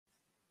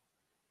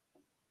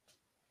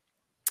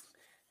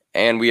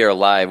And we are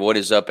live. What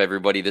is up,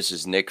 everybody? This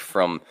is Nick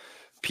from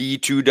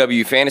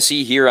P2W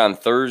Fantasy here on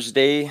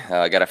Thursday.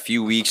 Got a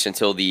few weeks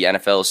until the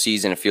NFL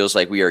season. It feels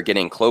like we are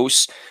getting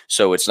close,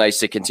 so it's nice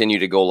to continue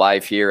to go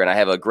live here. And I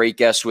have a great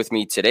guest with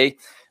me today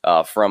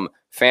from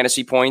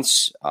Fantasy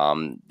Points.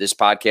 This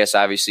podcast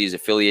obviously is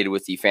affiliated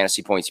with the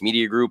Fantasy Points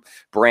Media Group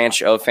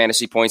branch of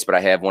Fantasy Points, but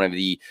I have one of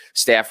the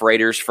staff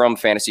writers from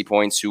Fantasy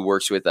Points who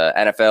works with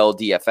NFL,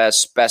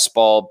 DFS, best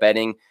ball,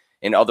 betting,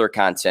 and other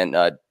content.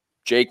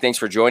 Jake, thanks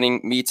for joining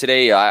me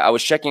today. I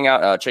was checking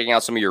out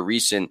some of your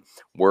recent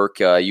work.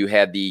 You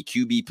had the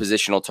QB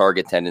positional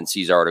target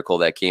tendencies article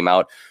that came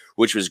out,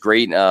 which was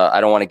great.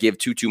 I don't want to give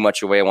too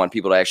much away. I want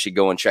people to actually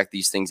go and check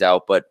these things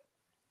out. But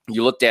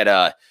you looked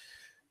at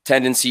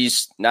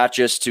tendencies not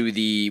just to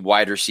the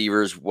wide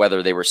receivers,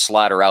 whether they were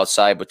slot or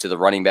outside, but to the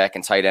running back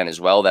and tight end as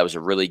well. That was a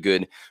really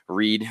good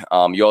read.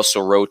 You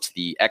also wrote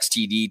the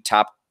XTD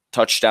top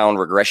touchdown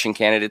regression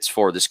candidates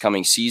for this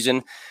coming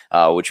season,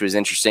 which was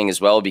interesting as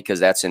well, because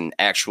that's an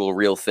actual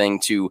real thing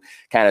to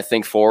kind of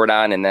think forward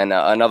on. And then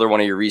another one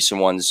of your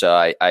recent ones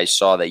I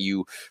saw that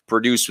you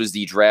produced was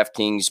the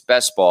DraftKings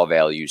best ball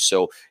values.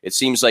 So it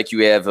seems like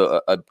you have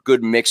a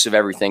good mix of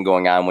everything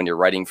going on when you're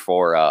writing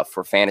for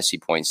Fantasy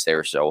Points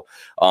there. So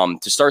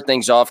to start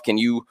things off, can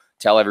you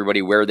tell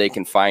everybody where they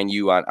can find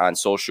you on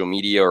social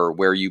media or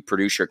where you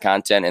produce your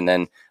content, and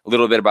then a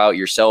little bit about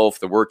yourself,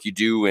 the work you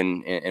do,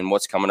 and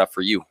what's coming up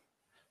for you?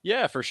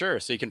 Yeah, for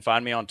sure. So you can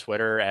find me on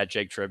Twitter at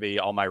Jake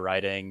Tribbey. All my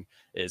writing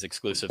is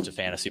exclusive to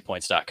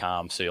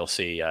fantasypoints.com. So you'll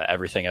see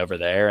everything over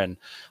there. And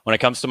when it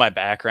comes to my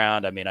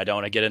background, I mean, I don't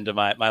want to get into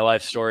my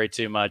life story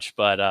too much,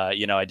 but I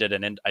did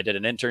an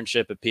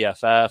internship at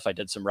PFF. I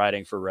did some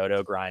writing for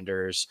Roto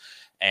Grinders.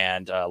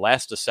 And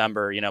last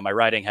December, my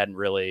writing hadn't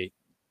really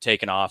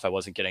taken off. I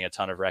wasn't getting a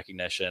ton of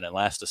recognition. And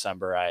last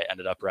December, I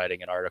ended up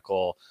writing an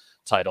article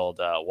titled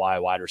Why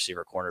Wide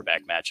Receiver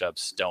Cornerback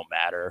Matchups Don't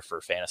Matter for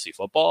Fantasy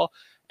Football.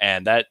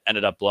 And that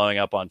ended up blowing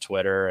up on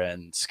Twitter,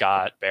 and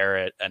Scott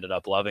Barrett ended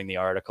up loving the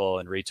article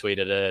and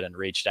retweeted it and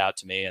reached out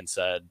to me and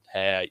said,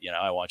 hey,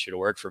 I want you to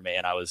work for me.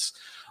 And I was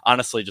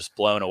honestly just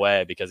blown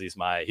away, because he's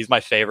my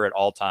favorite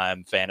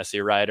all-time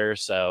fantasy writer.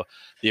 So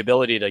the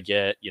ability to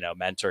get,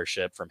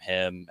 mentorship from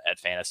him at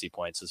Fantasy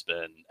Points has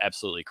been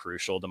absolutely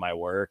crucial to my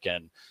work.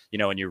 And,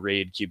 when you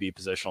read QB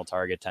positional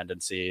target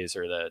tendencies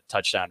or the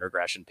touchdown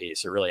regression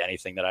piece, or really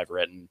anything that I've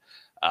written,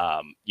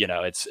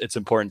 it's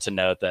important to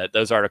note that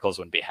those articles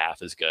wouldn't be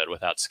half as good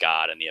without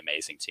Scott and the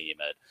amazing team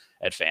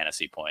at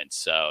Fantasy Points.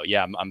 So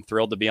yeah, I'm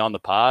thrilled to be on the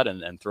pod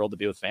and thrilled to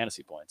be with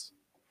Fantasy Points.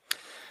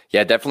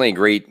 Yeah, definitely a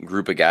great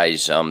group of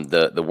guys.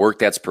 The work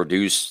that's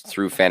produced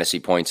through Fantasy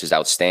Points is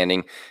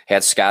outstanding.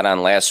 Had Scott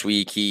on last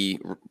week. He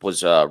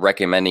was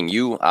recommending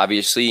you,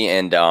 obviously,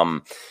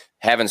 and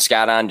having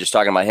Scott on, just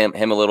talking about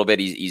him a little bit.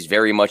 He's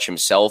very much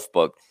himself,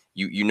 but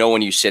you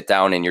when you sit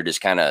down and you're just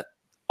kind of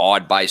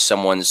awed by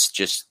someone's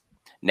just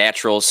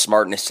natural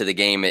smartness to the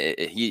game.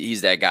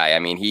 He's that guy. I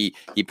mean, he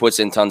puts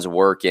in tons of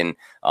work, and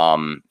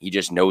he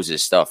just knows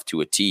his stuff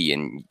to a T.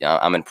 And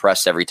I'm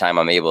impressed every time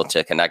I'm able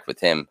to connect with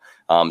him.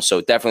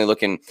 So definitely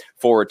looking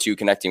forward to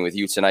connecting with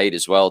you tonight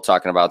as well,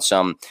 talking about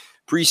some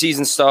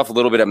preseason stuff, a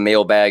little bit of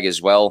mailbag as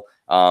well.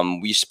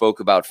 We spoke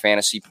about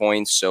Fantasy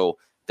Points, so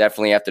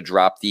definitely have to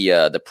drop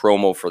the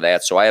promo for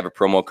that. So I have a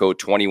promo code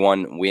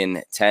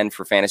 21WIN10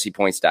 for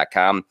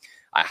fantasypoints.com.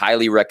 I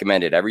highly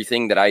recommend it.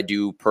 Everything that I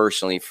do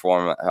personally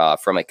from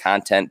a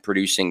content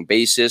producing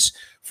basis,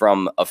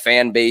 from a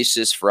fan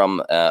basis,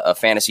 from a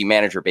fantasy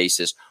manager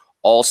basis,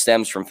 all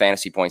stems from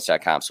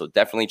fantasypoints.com. So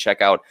definitely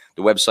check out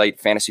the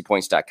website,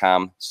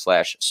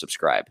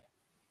 fantasypoints.com/subscribe.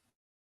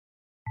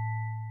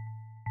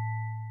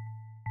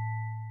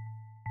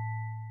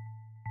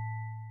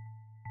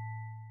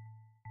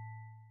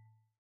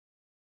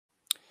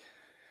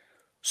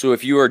 So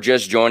if you are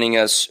just joining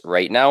us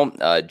right now,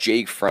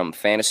 Jake from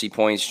Fantasy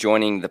Points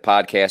joining the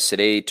podcast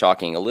today,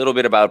 talking a little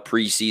bit about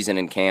preseason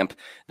and camp.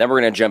 Then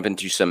we're going to jump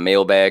into some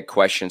mailbag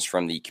questions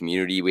from the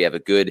community. We have a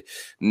good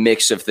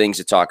mix of things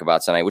to talk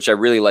about tonight, which I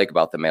really like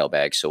about the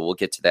mailbag. So we'll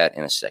get to that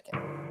in a second.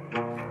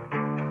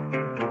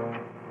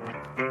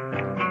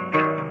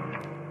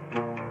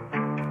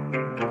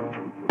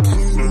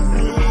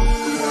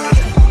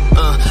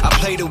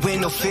 Play to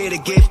win, no fear to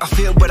give. I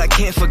feel but I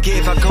can't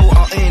forgive. I go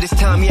all in this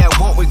time, yeah,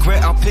 I won't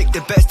regret. I'll pick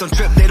the best, don't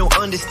trip, they don't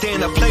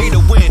understand. I play to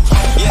win,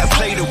 yeah, I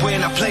play to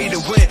win, I play to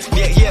win.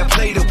 Yeah,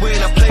 play to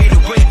win, I play to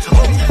win.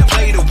 Oh,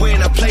 play to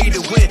win, I play to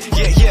win.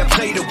 Yeah,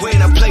 play to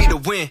win, I play to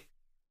win.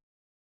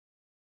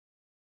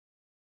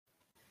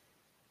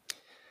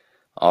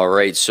 All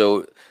right,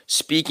 so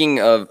speaking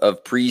of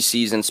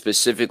preseason,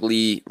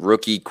 specifically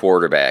rookie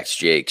quarterbacks,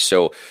 Jake.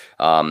 So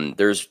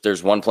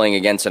there's one playing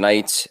again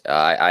tonight.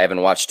 I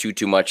haven't watched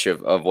too much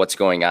of what's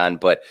going on,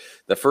 but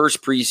the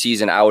first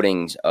preseason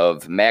outings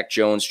of Mac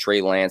Jones,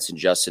 Trey Lance, and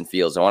Justin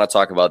Fields. I want to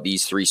talk about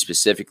these three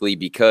specifically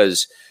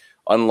because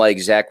unlike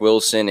Zach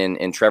Wilson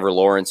and Trevor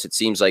Lawrence, it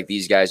seems like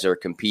these guys are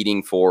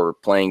competing for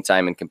playing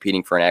time and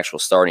competing for an actual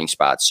starting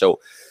spot. So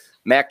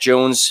Mac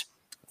Jones,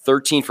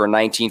 13 for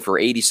 19 for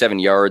 87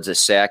 yards, a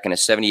sack, and a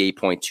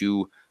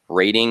 78.2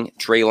 rating.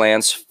 Trey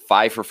Lance,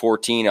 5 for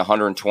 14,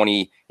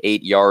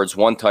 128 yards,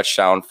 1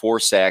 touchdown, 4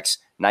 sacks,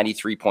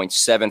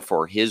 93.7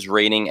 for his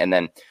rating. And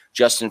then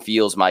Justin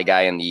Fields, my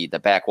guy in the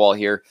back wall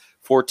here,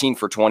 14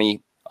 for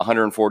 20,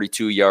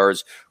 142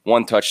 yards,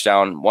 1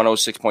 touchdown,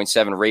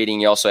 106.7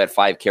 rating. He also had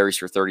 5 carries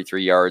for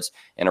 33 yards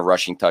and a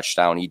rushing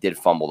touchdown. He did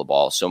fumble the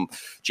ball. So,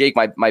 Jake,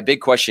 my big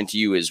question to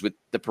you is, with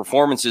the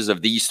performances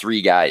of these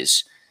 3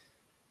 guys,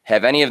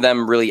 have any of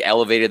them really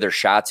elevated their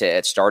shots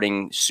at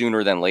starting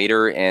sooner than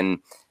later? And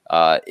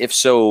if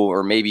so,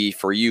 or maybe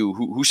for you,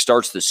 who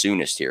starts the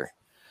soonest here?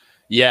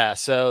 Yeah,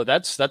 so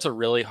that's a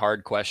really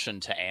hard question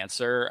to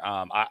answer.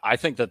 I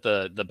think that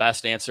the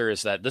best answer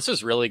is that this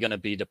is really going to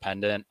be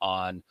dependent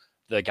on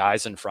the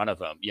guys in front of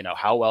them. You know,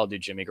 how well do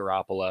Jimmy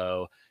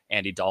Garoppolo,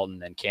 Andy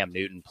Dalton, and Cam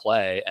Newton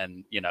play?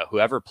 And, you know,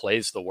 whoever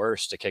plays the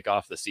worst to kick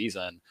off the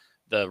season,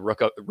 the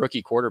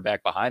rookie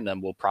quarterback behind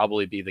them will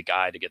probably be the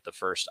guy to get the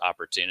first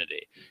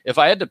opportunity. If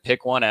I had to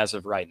pick one as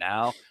of right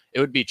now, it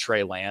would be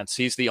Trey Lance.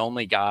 He's the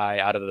only guy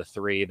out of the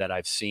 3 that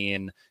I've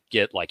seen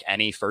get like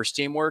any first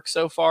team work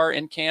so far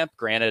in camp.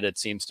 Granted, it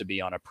seems to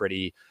be on a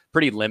pretty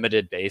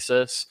limited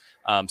basis.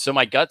 So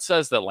my gut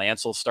says that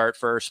Lance will start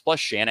first. Plus,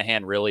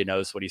 Shanahan really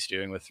knows what he's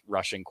doing with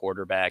rushing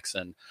quarterbacks,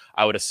 and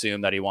I would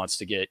assume that he wants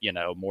to get, you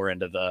know, more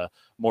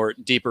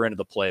deeper into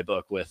the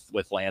playbook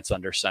with Lance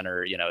under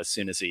center, you know, as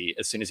soon as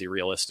he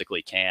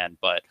realistically can.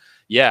 But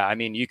yeah, I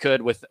mean, you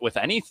could with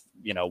any,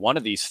 you know, one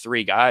of these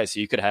 3 guys,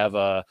 you could have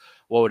a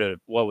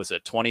what was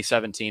it,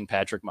 2017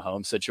 Patrick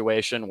Mahomes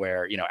situation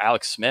where, you know,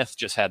 Alex Smith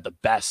just had the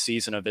best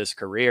season of his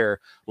career,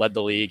 led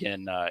the league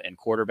in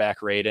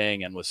quarterback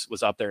rating, and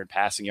was up there in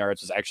passing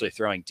yards, was actually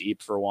throwing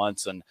deep for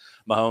once. And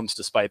Mahomes,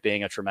 despite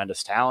being a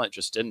tremendous talent,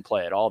 just didn't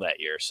play at all that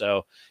year.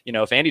 So, you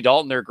know, if Andy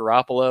Dalton or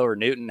Garoppolo or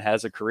Newton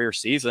has a career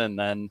season,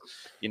 then,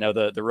 you know,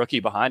 the rookie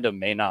behind him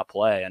may not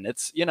play. And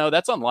it's, you know,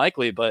 that's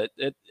unlikely, but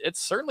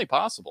it's certainly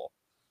possible.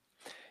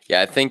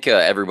 Yeah, I think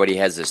everybody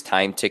has this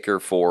time ticker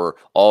for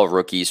all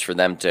rookies for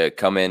them to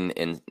come in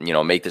and, you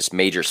know, make this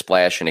major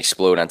splash and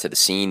explode onto the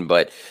scene.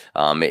 But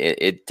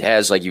it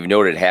has, like you've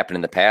noted, happened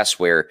in the past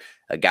where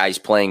a guy's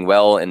playing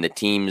well and the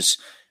team's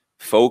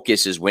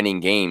focus is winning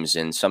games.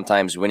 And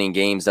sometimes winning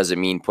games doesn't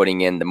mean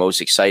putting in the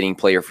most exciting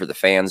player for the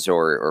fans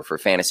or for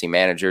fantasy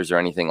managers or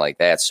anything like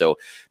that. So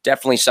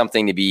definitely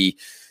something to be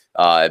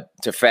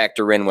to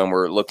factor in when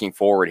we're looking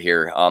forward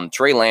here.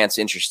 Trey Lance,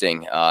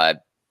 interesting.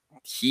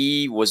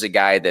 He was a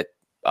guy that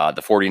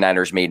the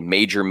 49ers made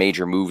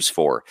major moves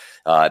for.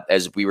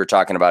 As we were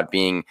talking about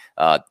being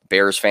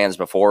Bears fans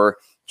before,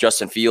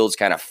 Justin Fields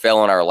kind of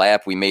fell in our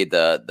lap. We made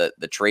the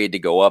trade to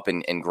go up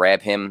and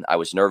grab him. I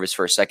was nervous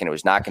for a second. It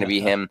was not going to be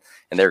him,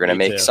 and they're going to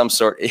make some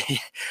sort.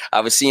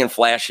 I was seeing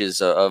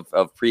flashes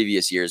of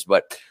previous years,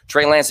 but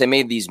Trey Lance, they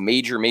made these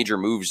major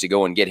moves to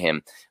go and get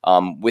him.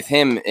 With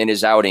him in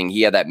his outing,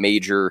 he had that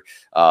major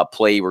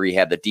play where he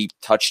had the deep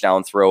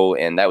touchdown throw,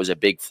 and that was a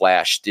big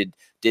flash.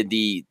 Did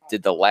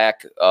the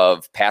lack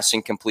of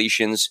passing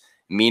completions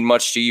mean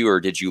much to you, or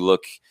did you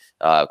look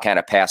kind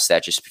of past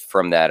that just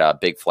from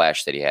that big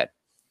flash that he had?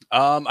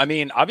 I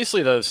mean,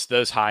 obviously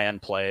those high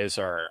end plays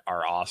are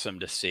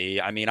awesome to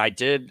see. I mean,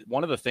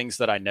 one of the things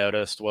that I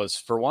noticed was,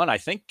 for one, I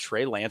think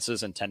Trey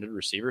Lance's intended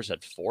receivers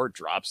had 4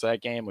 drops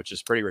that game, which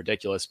is pretty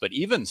ridiculous. But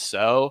even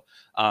so,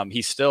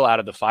 he's still,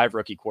 out of the 5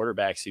 rookie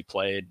quarterbacks he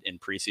played in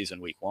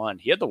preseason week 1,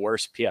 he had the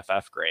worst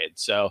PFF grade.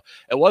 So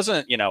it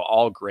wasn't, you know,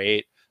 all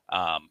great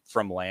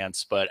from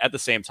Lance, but at the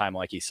same time,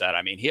 like he said,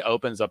 I mean, he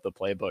opens up the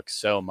playbook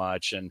so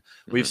much, and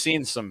we've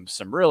seen some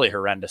really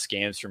horrendous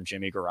games from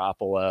Jimmy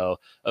Garoppolo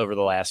over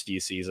the last few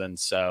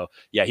seasons. So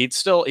yeah, he'd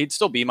still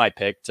be my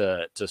pick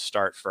to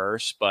start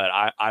first, but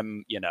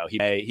I'm you know,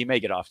 he may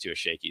get off to a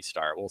shaky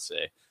start. We'll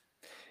see.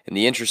 And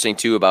the interesting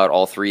too about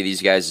all 3 of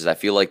these guys is I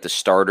feel like the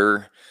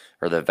starter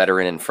or the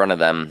veteran in front of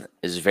them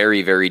is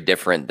very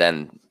different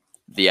than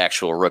the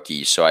actual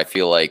rookies. So I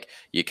feel like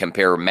you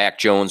compare Mac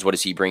Jones, what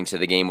does he bring to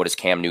the game? What does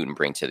Cam Newton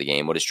bring to the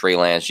game? What does Trey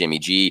Lance, Jimmy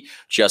G,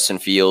 Justin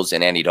Fields,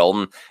 and Andy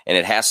Dalton? And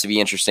it has to be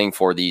interesting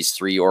for these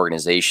 3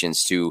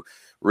 organizations to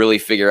really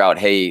figure out,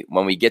 hey,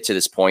 when we get to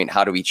this point,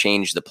 how do we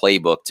change the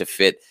playbook to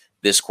fit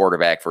this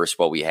quarterback versus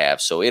what we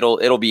have? So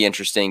it'll be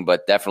interesting,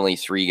 but definitely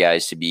 3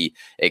 guys to be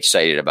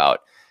excited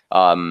about.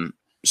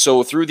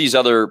 So through these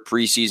other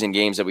preseason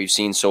games that we've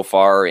seen so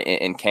far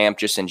in camp,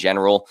 just in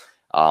general,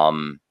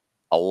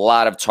 a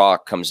lot of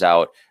talk comes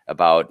out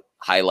about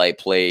highlight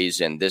plays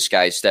and this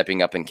guy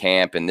stepping up in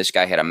camp and this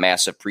guy had a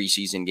massive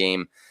preseason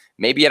game.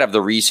 Maybe out of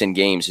the recent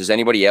games, has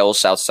anybody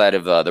else outside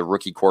of the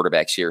rookie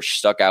quarterbacks here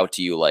stuck out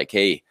to you like,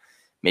 hey,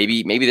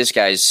 maybe this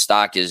guy's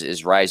stock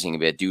is rising a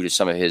bit due to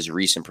some of his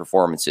recent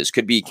performances?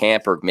 Could be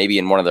camp or maybe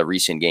in one of the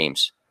recent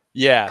games.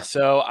 Yeah,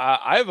 so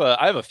I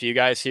have a few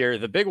guys here.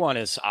 The big one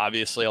is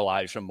obviously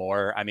Elijah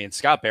Moore. I mean,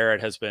 Scott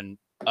Barrett has been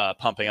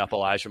pumping up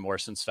Elijah Moore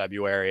since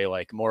February.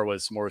 Like Moore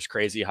was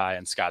crazy high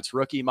in Scott's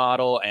rookie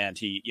model, and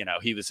he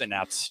was an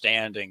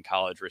outstanding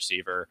college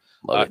receiver.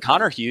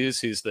 Connor Hughes,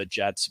 who's the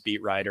Jets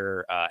beat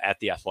writer at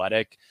The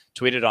Athletic,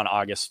 tweeted on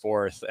August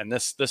 4th, and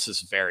this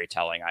is very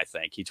telling, I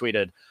think. He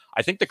tweeted,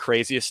 I think the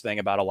craziest thing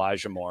about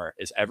Elijah Moore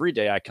is every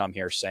day I come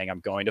here saying I'm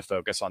going to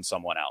focus on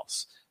someone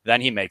else.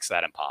 Then he makes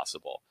that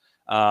impossible.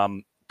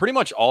 Pretty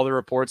much all the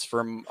reports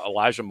from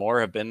Elijah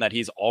Moore have been that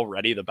he's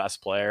already the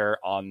best player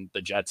on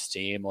the Jets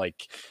team.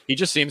 Like, he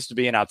just seems to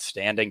be an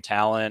outstanding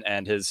talent,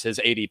 and his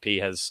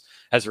ADP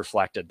has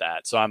reflected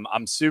that. So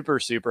I'm super,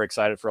 super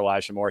excited for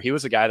Elijah Moore. He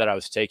was a guy that I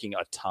was taking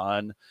a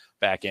ton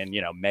back in,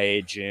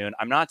 May, June.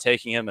 I'm not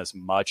taking him as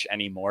much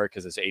anymore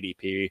because his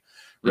ADP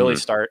really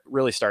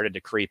started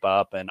to creep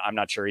up, and I'm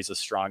not sure he's as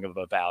strong of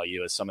a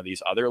value as some of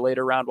these other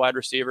later round wide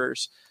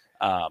receivers.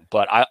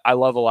 But I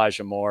love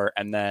Elijah Moore.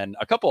 And then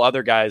a couple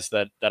other guys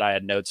that I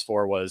had notes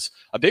for was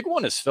a big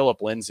one is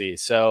Philip Lindsay.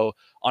 So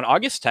on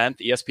August 10th,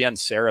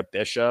 ESPN's Sarah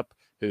Bishop,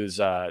 who's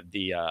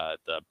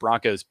the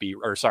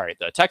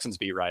Texans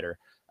beat writer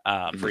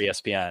for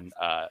ESPN,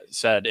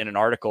 said in an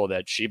article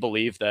that she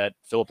believed that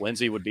Philip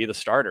Lindsay would be the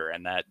starter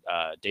and that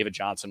David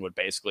Johnson would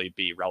basically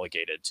be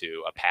relegated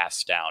to a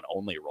pass down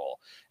only role.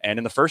 And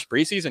in the first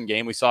preseason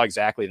game, we saw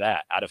exactly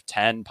that. Out of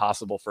 10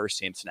 possible first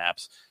team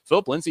snaps,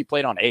 Philip Lindsay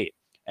played on 8.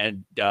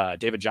 And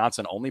David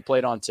Johnson only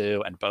played on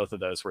 2, and both of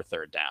those were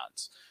third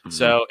downs.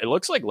 So it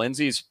looks like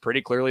Lindsay's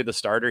pretty clearly the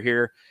starter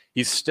here.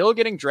 He's still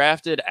getting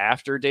drafted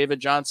after David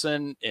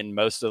Johnson in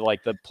most of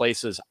the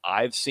places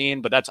I've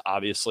seen, but that's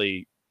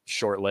obviously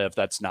short-lived.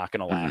 That's not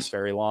going to last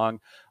very long.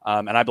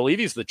 And I believe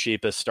he's the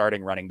cheapest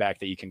starting running back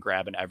that you can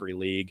grab in every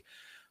league.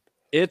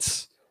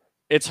 It's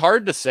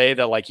hard to say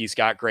that he's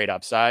got great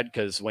upside,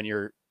 because when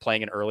you're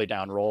playing an early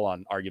down role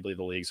on arguably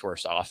the league's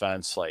worst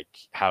offense,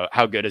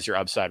 how good is your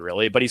upside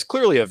really? But he's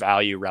clearly a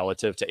value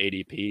relative to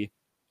ADP,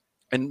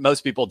 and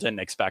most people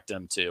didn't expect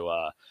him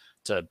to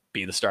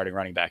be the starting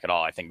running back at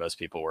all. I think most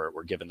people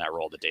were given that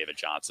role to David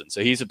Johnson,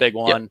 so he's a big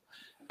one. Yep.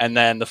 And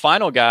then the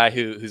final guy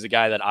who's a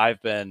guy that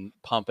I've been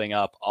pumping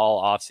up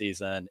all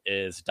offseason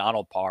is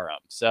Donald Parham.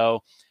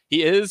 So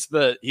he's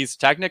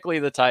technically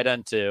the tight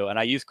end too. And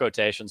I use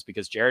quotations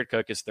because Jared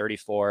Cook is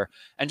 34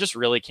 and just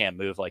really can't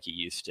move like he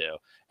used to.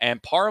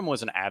 And Parham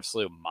was an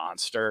absolute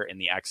monster in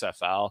the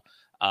XFL.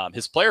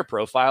 His player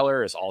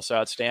profiler is also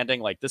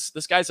outstanding.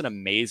 This guy's an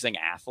amazing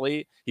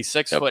athlete. He's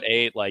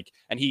 6'8",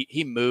 and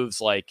he moves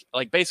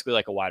basically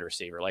like a wide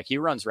receiver. He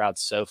runs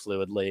routes so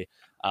fluidly.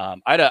 I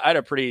had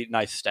a pretty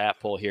nice stat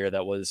pull here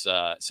that was,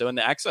 so in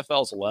the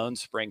XFL's lone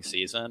spring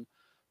season,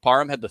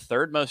 Parham had the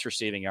 3rd most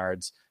receiving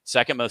yards,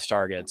 2nd most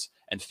targets,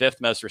 and 5th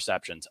most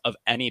receptions of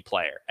any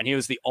player. And he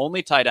was the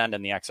only tight end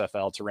in the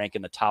XFL to rank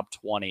in the top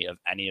 20 of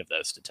any of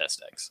those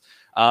statistics.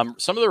 Some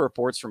of the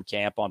reports from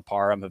camp on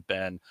Parham have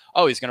been,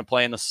 he's going to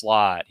play in the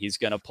slot. He's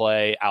going to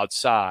play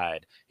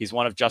outside. He's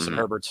one of Justin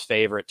Herbert's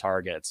favorite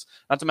targets.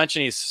 Not to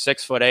mention he's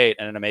 6'8"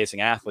 and an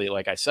amazing athlete,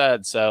 like I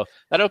said. So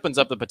that opens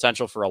up the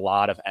potential for a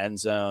lot of end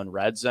zone,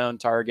 red zone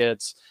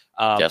targets.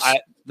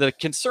 The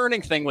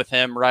concerning thing with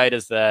him, right,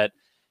 is that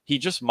he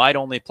just might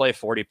only play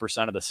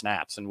 40% of the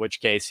snaps, in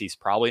which case he's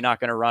probably not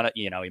going to run it.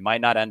 He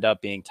might not end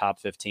up being top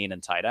 15 in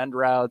tight end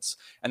routes.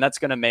 And that's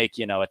going to make,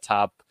 a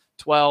top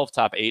 12,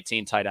 top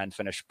 18 tight end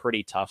finish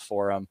pretty tough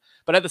for him.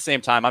 But at the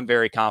same time, I'm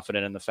very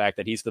confident in the fact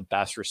that he's the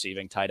best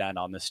receiving tight end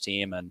on this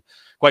team. And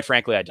quite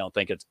frankly, I don't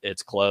think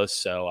it's close.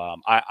 So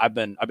I've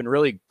been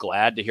really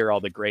glad to hear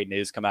all the great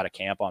news come out of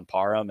camp on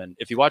Parham. And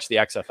if you watched the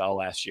XFL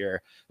last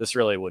year, this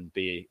really wouldn't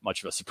be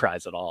much of a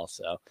surprise at all.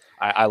 So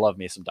I love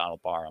me some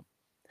Donald Parham.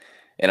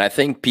 And I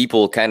think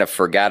people kind of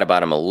forgot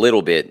about him a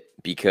little bit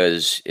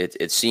because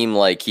it seemed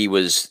like he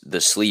was the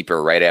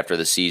sleeper right after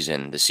the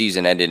season. The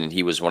season ended and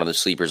he was one of the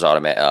sleepers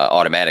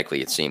automatically,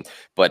 it seemed.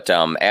 But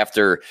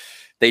after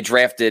they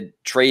drafted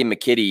Trey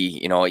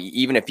McKitty,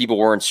 even if people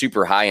weren't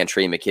super high on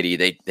Trey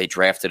McKitty, they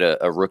drafted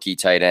a rookie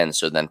tight end.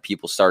 So then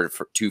people started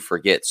to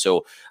forget.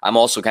 So I'm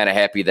also kind of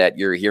happy that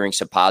you're hearing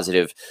some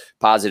positives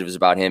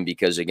about him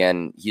because,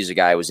 again, he's a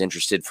guy who was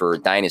interested for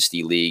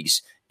dynasty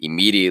leagues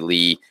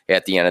immediately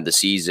at the end of the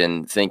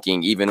season,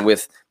 thinking even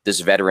with this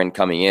veteran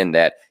coming in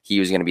that he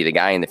was going to be the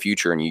guy in the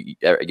future. And,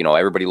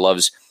 everybody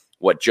loves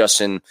what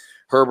Justin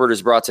Herbert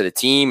has brought to the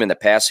team and the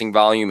passing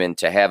volume, and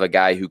to have a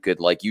guy who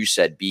could, like you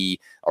said, be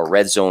a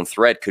red zone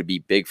threat could be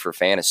big for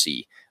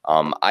fantasy.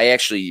 I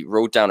actually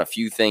wrote down a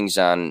few things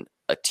on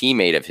a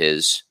teammate of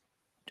his,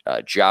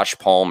 Josh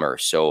Palmer.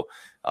 So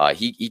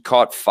he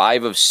caught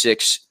 5 of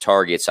 6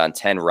 targets on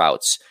 10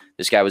 routes.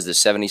 This guy was the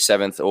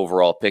 77th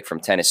overall pick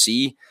from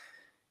Tennessee.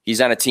 He's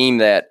on a team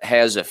that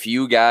has a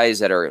few guys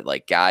that are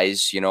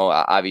guys,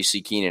 obviously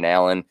Keenan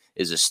Allen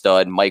is a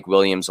stud. Mike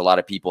Williams, a lot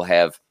of people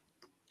have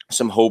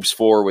some hopes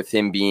for with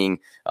him being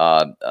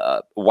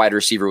a wide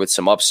receiver with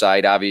some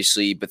upside,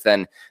 obviously. But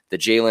then the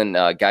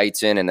Jalen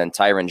Guyton and then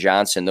Tyron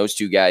Johnson, those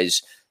 2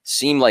 guys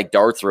seem like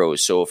dart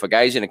throws. So if a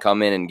guy's going to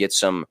come in and get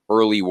some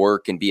early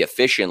work and be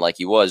efficient like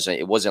he was,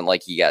 it wasn't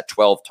like he got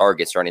 12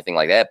 targets or anything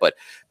like that, but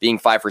being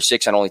 5 for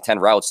 6 on only 10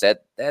 routes, that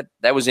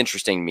was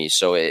interesting to me.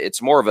 So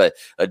it's more of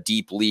a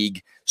deep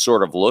league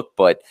sort of look,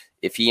 but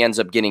if he ends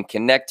up getting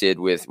connected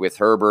with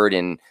Herbert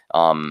and,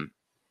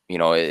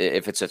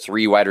 if it's a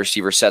 3 wide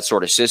receiver set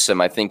sort of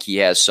system, I think he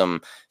has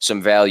some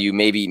value,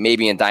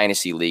 maybe in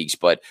dynasty leagues,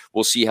 but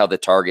we'll see how the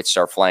targets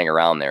start flying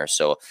around there.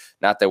 So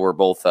not that we're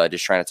both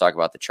just trying to talk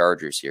about the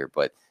Chargers here,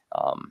 but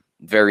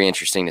very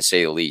interesting to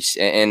say the least.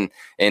 And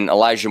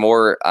Elijah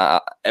Moore,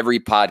 every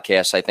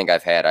podcast I think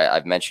I've had,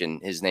 I've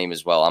mentioned his name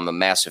as well. I'm a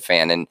massive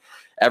fan. And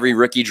every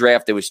rookie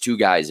draft, there was 2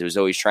 guys. It was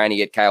always trying to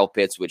get Kyle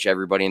Pitts, which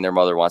everybody and their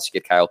mother wants to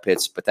get Kyle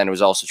Pitts, but then it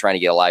was also trying to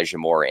get Elijah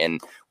Moore.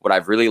 And what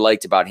I've really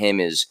liked about him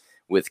is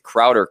with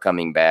Crowder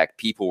coming back,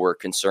 people were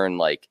concerned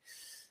like,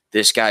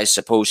 this guy's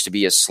supposed to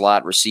be a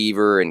slot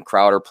receiver and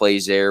Crowder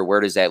plays there.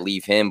 Where does that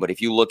leave him? But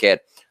if you look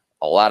at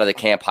a lot of the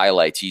camp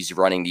highlights, he's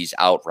running these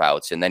out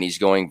routes and then he's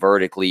going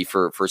vertically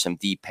for some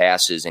deep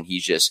passes and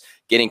he's just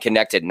getting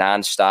connected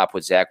nonstop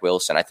with Zach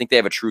Wilson. I think they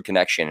have a true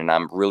connection and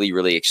I'm really,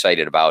 really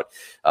excited about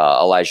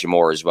Elijah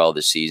Moore as well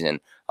this season.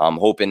 I'm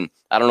hoping,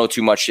 I don't know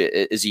too much.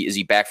 Is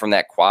he back from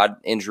that quad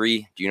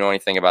injury? Do you know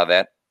anything about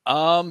that?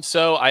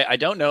 So I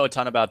don't know a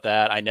ton about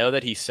that. I know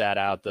that he sat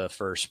out the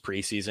first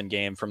preseason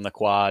game from the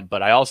quad,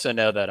 but I also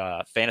know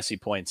that Fantasy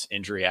Points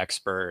injury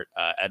expert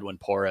Edwin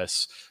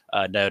Porras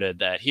noted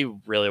that he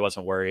really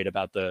wasn't worried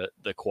about the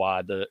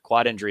quad. The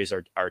quad injuries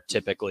are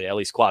typically, at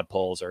least quad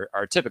pulls,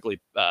 are typically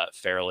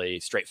fairly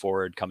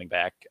straightforward coming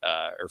back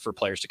or for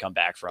players to come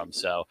back from.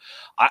 So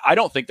I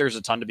don't think there's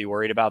a ton to be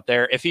worried about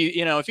there. If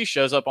he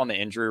shows up on the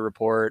injury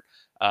report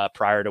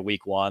prior to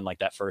week 1, like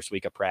that first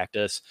week of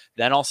practice,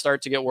 then I'll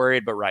start to get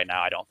worried. But right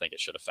now, I don't think it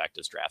should affect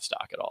his draft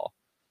stock at all.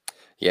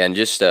 Yeah, and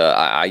just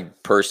I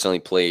personally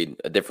played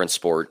a different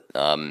sport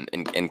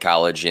in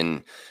college,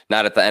 and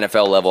not at the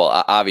NFL level,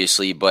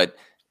 obviously, but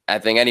I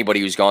think anybody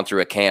who's gone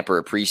through a camp or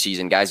a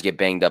preseason, guys get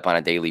banged up on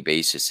a daily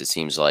basis, it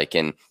seems like,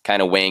 and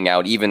kind of weighing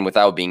out, even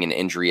without being an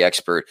injury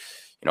expert,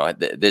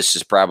 this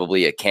is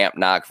probably a camp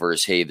knock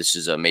versus, hey, this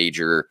is a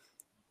major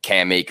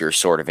Cam Akers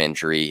sort of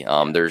injury.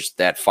 There's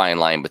that fine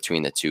line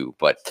between the two,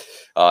 but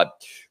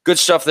good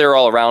stuff there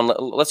all around.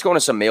 Let's go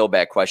into some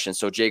mailbag questions.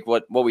 So Jake,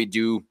 what we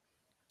do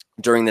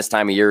during this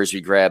time of year is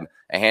we grab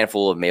a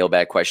handful of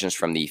mailbag questions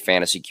from the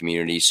fantasy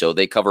community. So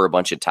they cover a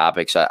bunch of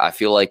topics. I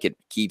feel like it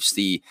keeps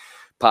the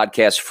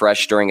podcast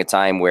fresh during a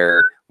time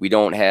where we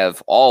don't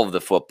have all of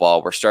the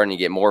football. We're starting to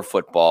get more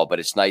football, but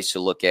it's nice to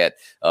look at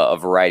a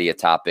variety of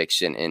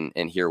topics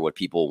and hear what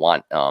people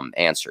want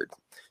answered.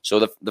 So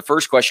the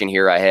first question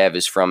here I have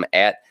is from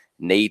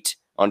 @Nate_FFL.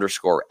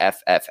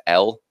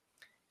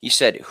 He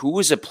said, who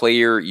is a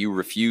player you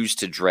refuse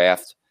to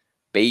draft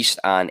based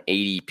on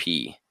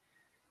ADP?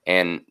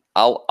 And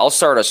I'll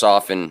start us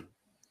off, and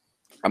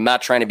I'm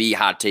not trying to be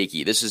hot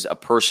takey. This is a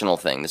personal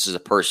thing.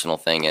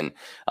 And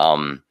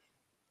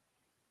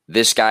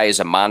this guy is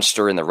a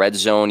monster in the red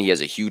zone. He has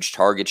a huge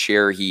target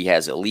share. He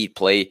has elite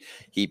play.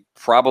 He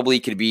probably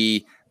could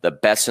be the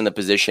best in the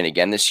position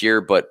again this year,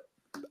 but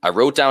I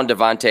wrote down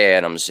Davante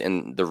Adams,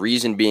 and the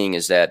reason being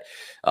is that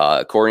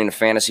according to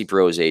Fantasy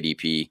Pros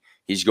ADP,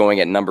 he's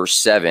going at number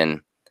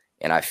 7,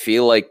 and I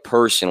feel like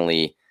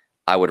personally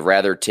I would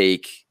rather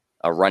take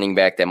a running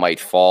back that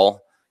might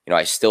fall.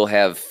 I still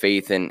have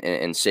faith in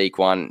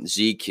Saquon.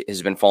 Zeke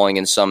has been falling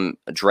in some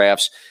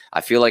drafts.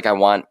 I feel like I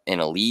want an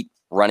elite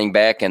running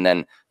back, and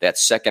then that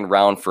second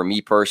round for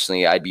me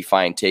personally, I'd be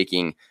fine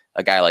taking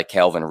a guy like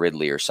Calvin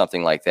Ridley or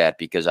something like that,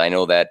 because I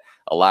know that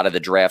a lot of the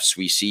drafts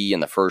we see in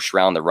the first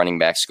round, the running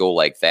backs go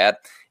like that.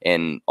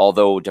 And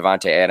although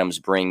Davante Adams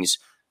brings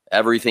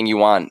everything you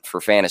want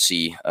for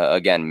fantasy,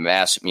 again,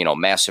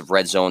 massive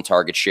red zone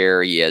target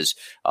share, he has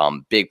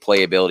big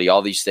playability,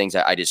 all these things,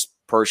 I just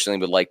personally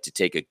would like to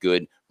take a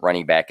good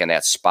running back in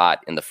that spot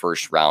in the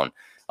first round.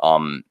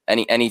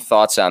 Any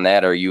thoughts on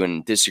that? Are you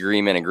in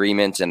disagreement,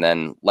 agreement? And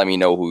then let me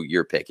know who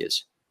your pick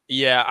is.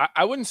 Yeah,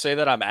 I wouldn't say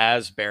that I'm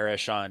as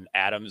bearish on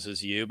Adams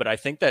as you, but I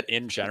think that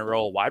in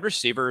general, wide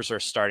receivers are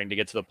starting to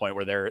get to the point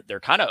where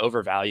they're kind of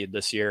overvalued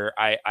this year.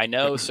 I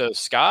know. So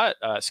Scott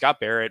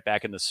Barrett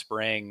back in the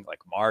spring, like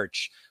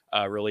March,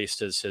 released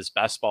his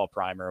best ball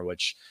primer,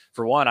 which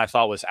for one I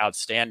thought was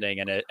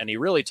outstanding, and he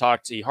really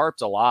he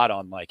harped a lot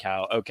on like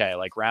how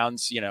like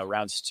rounds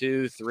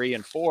 2, 3,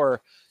 and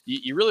 4.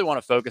 You really want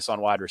to focus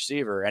on wide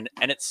receiver. And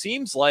it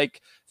seems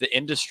like the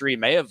industry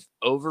may have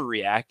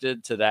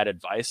overreacted to that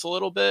advice a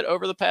little bit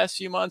over the past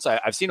few months.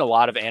 I've seen a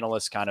lot of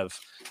analysts kind of,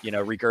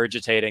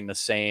 regurgitating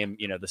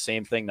the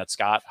same thing that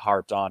Scott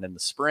harped on in the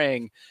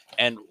spring.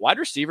 And wide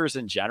receivers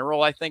in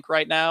general, I think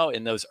right now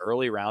in those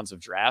early rounds of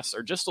drafts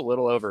are just a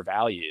little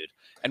overvalued.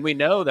 And we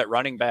know that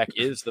running back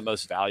is the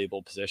most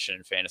valuable position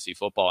in fantasy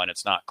football, and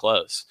it's not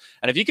close.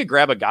 And if you could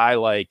grab a guy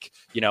like,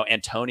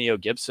 Antonio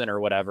Gibson or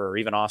whatever, or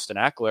even Austin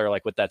Eckler,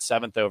 like with that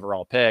 7th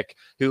overall pick,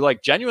 who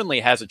like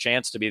genuinely has a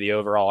chance to be the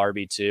overall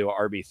RB2,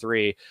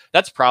 RB3,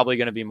 that's probably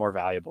going to be more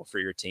valuable for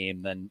your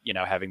team than,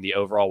 having the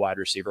overall wide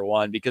receiver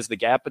 1, because the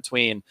gap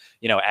between,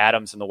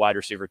 Adams and the wide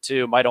receiver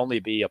 2 might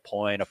only be a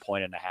point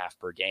and a half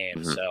per game.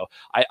 Mm-hmm. So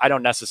I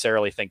don't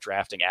necessarily think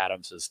drafting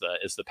Adams is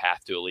the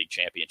path to a league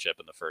championship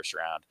in the first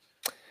round.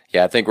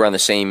 Yeah, I think we're on the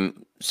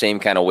same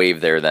kind of wave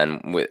there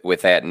then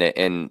with that.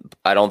 And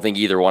I don't think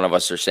either one of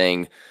us are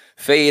saying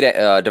fade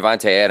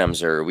Devontae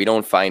Adams, or we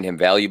don't find him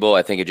valuable.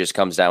 I think it just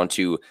comes down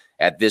to,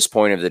 at this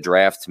point of the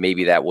draft,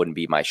 maybe that wouldn't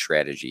be my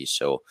strategy.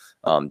 So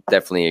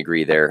definitely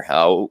agree there.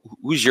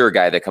 Who's your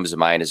guy that comes to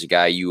mind as a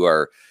guy you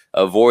are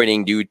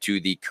avoiding due to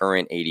the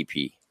current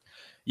ADP?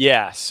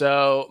 Yeah,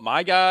 so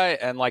my guy,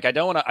 and like I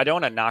don't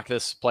want to knock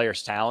this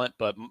player's talent,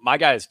 but my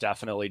guy is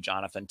definitely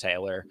Jonathan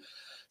Taylor.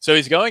 So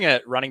he's going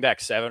at running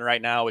back 7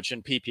 right now, which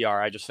in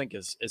PPR I just think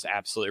is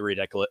absolutely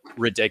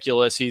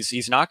ridiculous.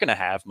 He's not going to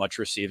have much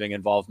receiving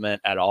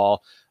involvement at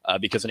all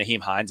because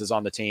Naheem Hines is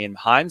on the team.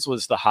 Hines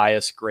was the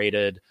highest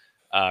graded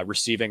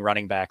receiving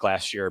running back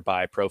last year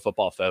by Pro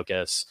Football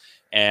Focus,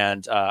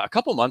 and a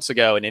couple months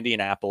ago, an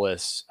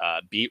Indianapolis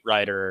beat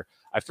writer,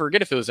 I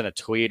forget if it was in a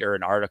tweet or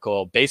an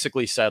article,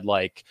 basically said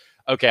like,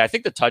 okay, I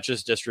think the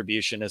touches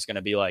distribution is going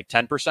to be like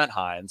 10%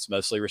 Hines,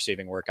 mostly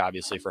receiving work,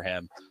 obviously for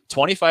him,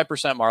 25%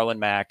 Marlon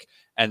Mack,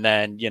 and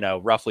then,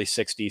 roughly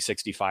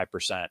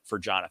 65% for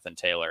Jonathan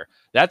Taylor.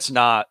 That's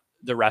not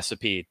the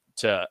recipe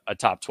to a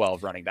top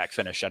 12 running back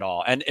finish at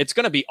all. And it's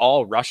going to be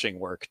all rushing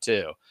work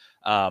too.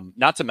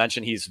 Not to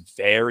mention he's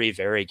very,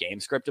 very game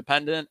script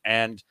dependent,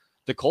 and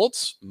the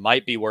Colts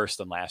might be worse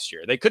than last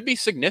year. They could be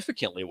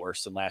significantly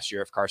worse than last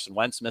year if Carson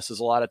Wentz misses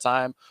a lot of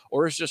time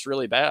or is just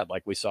really bad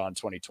like we saw in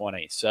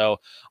 2020. So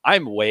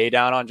I'm way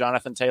down on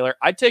Jonathan Taylor.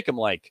 I'd take him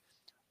like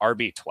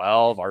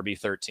RB12,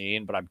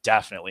 RB13, but I'm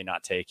definitely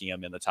not taking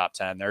him in the top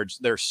 10.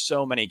 There's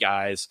so many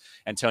guys,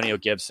 Antonio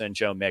Gibson,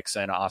 Joe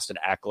Mixon, Austin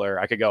Eckler.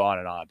 I could go on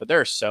and on, but there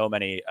are so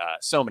many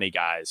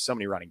guys, so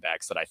many running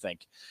backs that I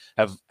think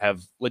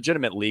have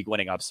legitimate league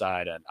winning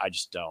upside. And I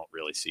just don't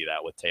really see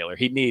that with Taylor.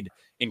 He'd need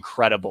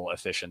incredible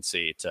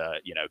efficiency to,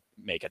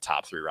 make a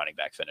top 3 running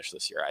back finish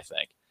this year, I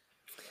think.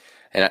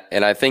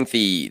 And I think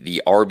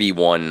the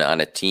RB1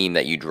 on a team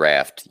that you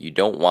draft, you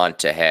don't want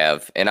to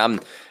have, and I'm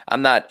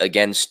not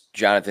against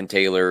Jonathan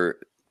Taylor,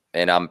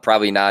 and I'm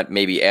probably not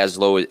maybe as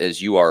low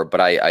as you are, but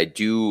I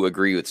do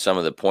agree with some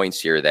of the points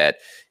here that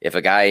if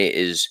a guy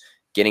is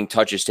getting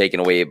touches taken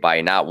away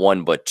by not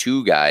 1 but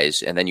 2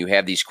 guys, and then you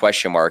have these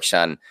question marks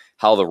on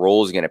how the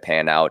role is going to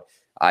pan out,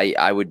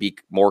 I would be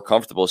more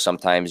comfortable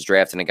sometimes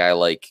drafting a guy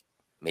like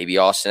maybe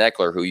Austin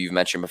Eckler, who you've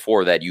mentioned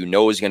before, that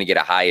is going to get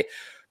a high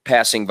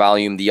passing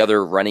volume. The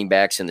other running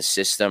backs in the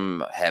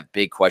system have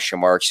big question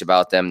marks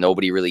about them.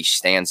 Nobody really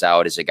stands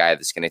out as a guy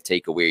that's going to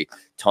take away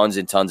tons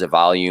and tons of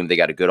volume. They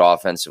got a good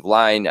offensive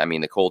line. I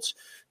mean, the Colts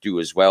do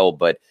as well,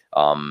 but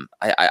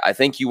I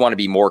think you want to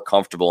be more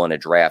comfortable in a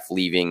draft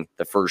leaving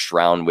the first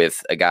round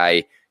with a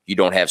guy you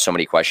don't have so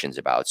many questions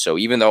about. So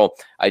even though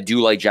I do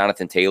like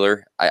Jonathan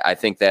Taylor, I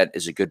think that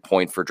is a good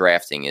point for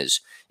drafting, is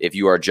if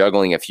you are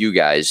juggling a few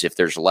guys, if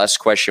there's less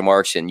question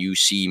marks and you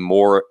see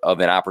more of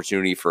an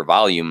opportunity for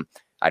volume,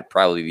 I'd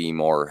probably be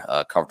more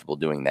comfortable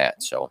doing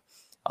that. So,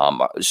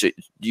 so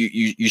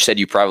you said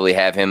you probably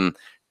have him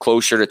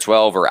closer to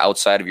 12 or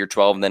outside of your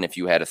 12 then if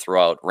you had to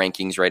throw out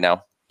rankings right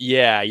now?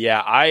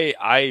 Yeah.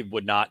 I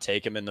would not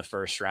take him in the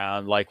first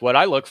round. Like what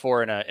I look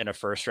for in a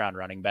first round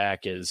running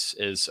back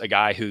is a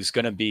guy who's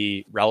going to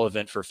be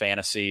relevant for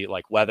fantasy,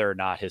 like whether or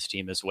not his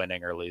team is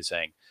winning or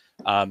losing.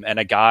 And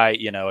a guy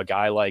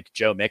like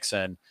Joe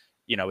Mixon,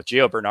 with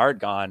Gio Bernard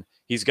gone,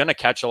 he's going to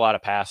catch a lot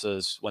of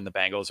passes when the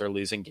Bengals are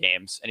losing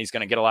games, and he's going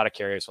to get a lot of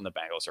carries when the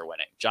Bengals are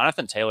winning.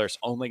 Jonathan Taylor's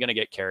only going to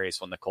get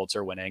carries when the Colts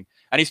are winning,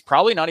 and he's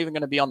probably not even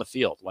going to be on the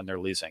field when they're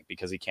losing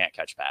because he can't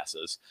catch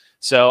passes.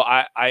 So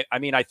I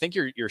mean, I think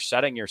you're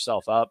setting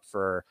yourself up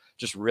for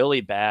just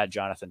really bad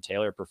Jonathan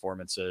Taylor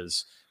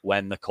performances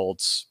when the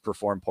Colts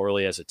perform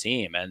poorly as a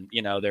team. And,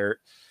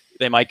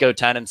 they might go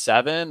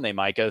 10-7. They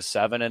might go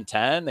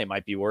 7-10. They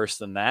might be worse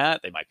than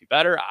that. They might be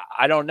better.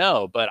 I don't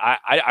know, but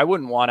I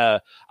wouldn't want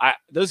to.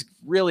 Those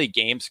really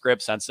game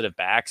script sensitive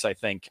backs, I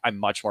think I'm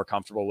much more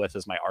comfortable with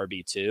as my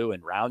RB2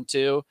 in round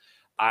 2.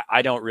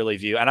 I don't really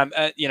view, and I'm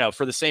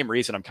for the same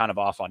reason I'm kind of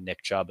off on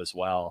Nick Chubb as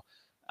well.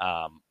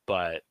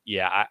 But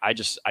yeah,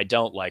 I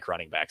don't like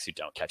running backs who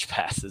don't catch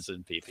passes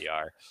in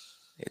PPR.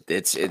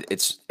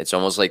 It's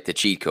almost like the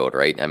cheat code,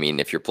 right? I mean,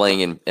 if you're playing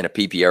in a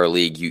PPR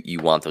league, you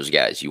want those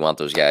guys. You want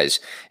those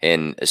guys,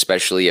 and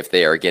especially if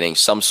they are getting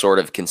some sort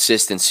of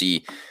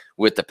consistency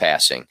with the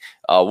passing.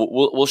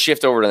 We'll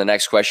shift over to the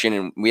next question,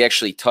 and we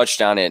actually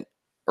touched on it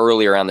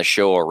earlier on the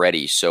show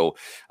already. So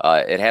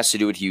it has to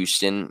do with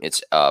Houston.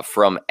 It's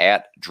from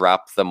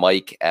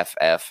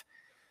 @DropTheMicFF.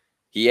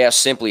 He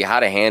asked simply how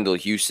to handle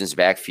Houston's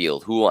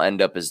backfield. Who will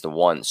end up as the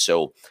one?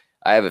 So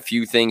I have a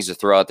few things to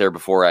throw out there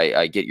before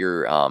I get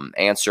your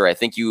answer. I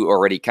think you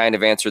already kind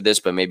of answered this,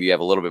 but maybe you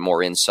have a little bit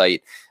more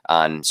insight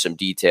on some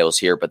details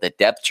here. But the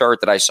depth chart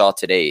that I saw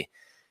today, I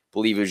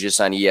believe it was just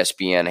on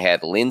ESPN,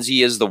 had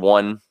Lindsey as the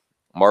 1,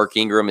 Mark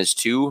Ingram is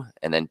 2,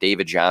 and then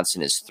David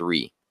Johnson is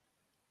 3.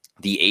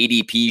 The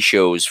ADP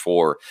shows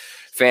for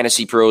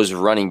Fantasy Pros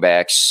running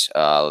backs,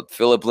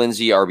 Phillip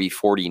Lindsay,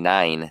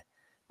 RB49,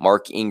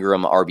 Mark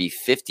Ingram,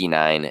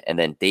 RB59, and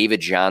then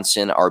David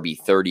Johnson,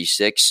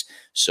 RB36.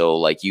 So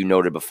like you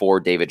noted before,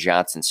 David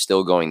Johnson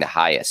still going the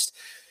highest.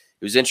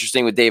 It was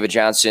interesting with David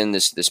Johnson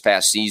this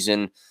past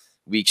season,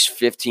 weeks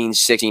 15,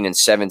 16, and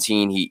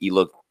 17, he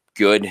looked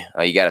good.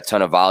 You got a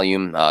ton of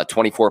volume,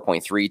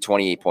 24.3,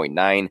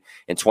 28.9,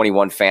 and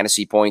 21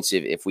 fantasy points.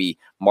 If we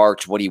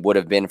marked what he would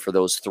have been for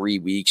those 3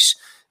 weeks,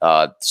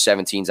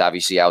 17's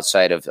obviously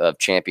outside of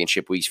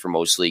championship weeks for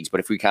most leagues. But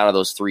if we counted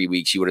those 3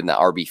 weeks, he would have been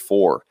the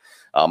RB4.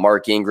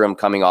 Mark Ingram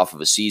coming off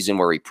of a season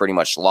where he pretty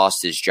much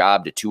lost his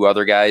job to 2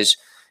 other guys.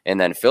 And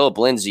then Phillip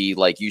Lindsay,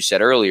 like you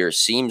said earlier,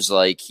 seems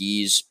like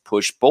he's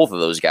pushed both of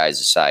those guys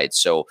aside.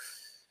 So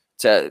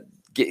to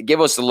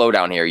give us the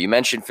lowdown here, you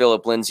mentioned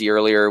Phillip Lindsay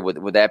earlier.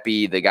 Would that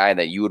be the guy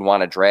that you would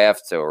want to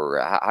draft? Or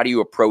how do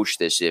you approach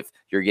this if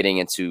you're getting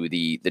into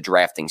the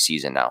drafting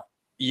season now?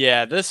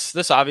 Yeah,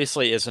 this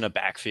obviously isn't a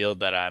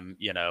backfield that I'm,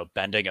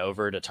 bending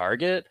over to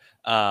target.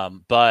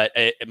 But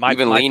my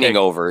leaning pick,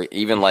 over,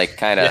 even like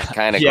kind of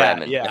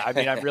grabbing. Yeah. I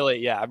mean, I'm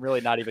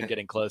really not even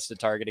getting close to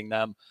targeting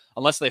them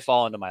unless they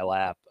fall into my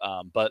lap.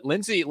 But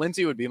Lindsay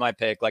would be my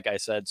pick. Like I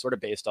said, sort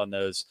of based on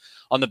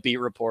the beat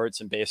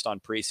reports and based on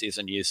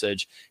preseason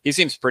usage, he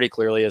seems pretty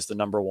clearly as the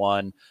number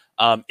 1.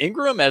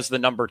 Ingram as the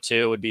number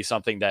 2 would be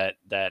something that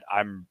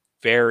I'm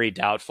very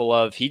doubtful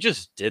of. He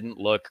just didn't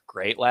look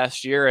great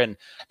last year, and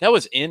that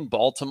was in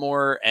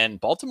Baltimore. And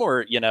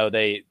Baltimore,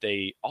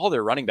 they all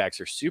their running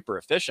backs are super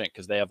efficient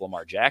because they have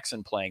Lamar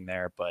Jackson playing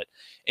there. But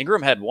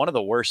Ingram had one of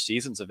the worst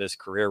seasons of his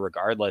career,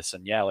 regardless.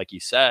 And yeah, like you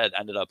said,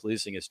 ended up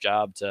losing his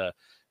job to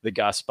the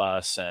Gus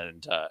Bus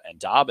and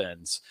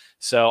Dobbins.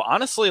 So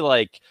honestly,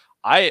 like,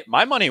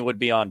 my money would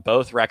be on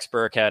both Rex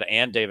Burkhead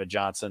and David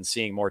Johnson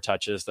seeing more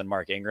touches than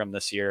Mark Ingram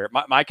this year.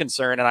 My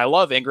concern, and I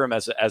love Ingram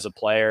as a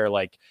player,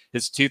 like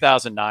his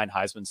 2009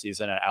 Heisman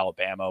season at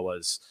Alabama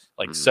was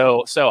like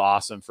so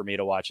awesome for me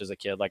to watch as a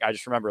kid. Like I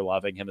just remember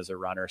loving him as a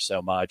runner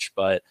so much.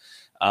 But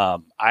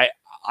I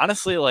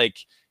honestly, like,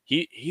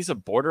 he's a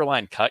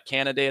borderline cut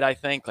candidate. I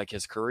think like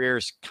his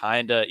career's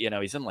kind of,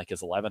 he's in like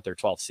his 11th or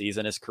 12th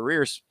season. His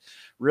career's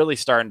really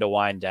starting to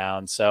wind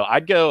down. So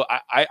I'd go,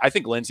 I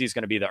think Lindsay's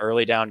going to be the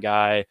early down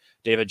guy.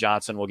 David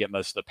Johnson will get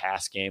most of the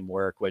pass game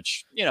work,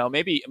 which,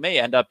 may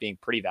end up being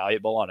pretty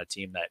valuable on a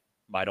team that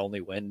might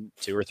only win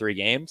 2 or 3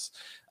 games.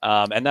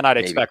 And then I'd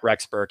expect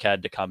Rex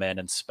Burkhead to come in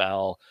and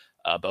spell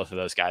both of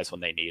those guys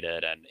when they need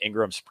it. And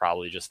Ingram's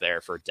probably just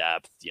there for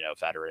depth,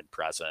 veteran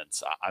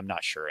presence. I'm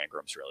not sure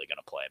Ingram's really going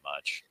to play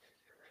much.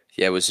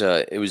 Yeah,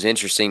 it was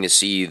interesting to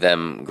see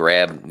them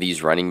grab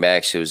these running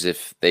backs. It was as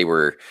if they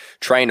were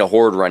trying to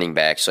hoard running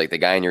backs, like the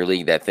guy in your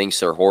league that thinks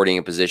they're hoarding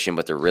a position,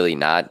 but they're really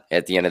not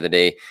at the end of the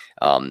day.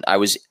 I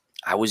was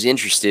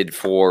interested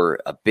for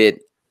a bit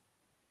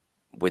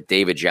with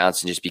David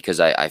Johnson just because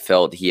I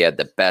felt he had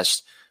the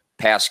best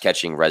pass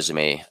catching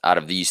resume out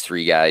of these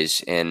 3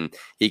 guys, and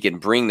he can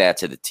bring that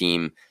to the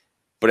team.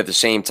 But at the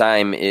same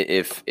time,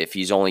 if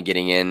he's only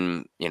getting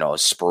in,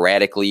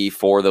 sporadically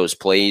for those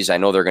plays, I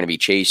know they're going to be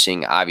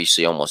chasing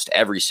obviously almost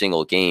every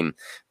single game.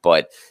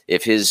 But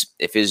if his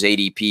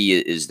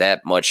ADP is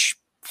that much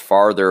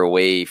farther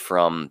away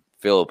from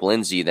Phillip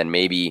Lindsay, then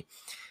maybe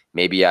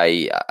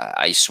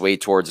I sway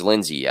towards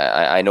Lindsay.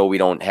 I know we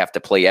don't have to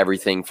play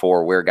everything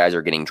for where guys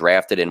are getting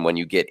drafted, and when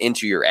you get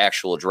into your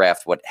actual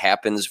draft, what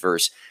happens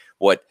versus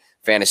what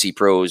Fantasy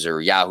Pros or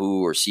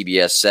Yahoo or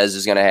CBS says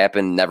is going to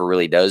happen never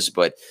really does.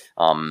 But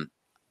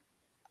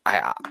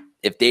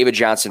if David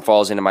Johnson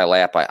falls into my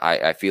lap,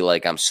 I feel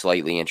like I'm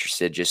slightly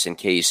interested just in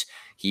case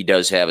he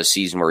does have a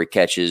season where he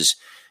catches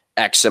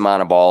X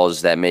amount of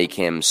balls that make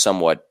him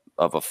somewhat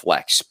of a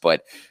flex.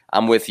 But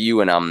I'm with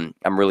you, and I'm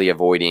really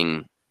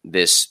avoiding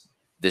this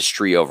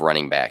trio of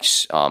running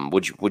backs.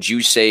 Would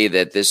you say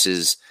that this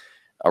is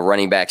a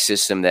running back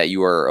system that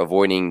you are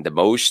avoiding the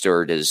most,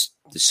 or does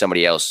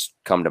somebody else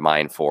come to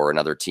mind for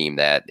another team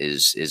that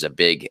is a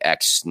big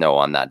X? No,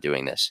 I'm not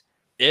doing this.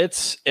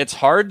 It's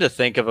hard to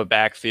think of a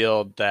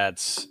backfield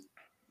that's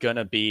going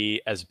to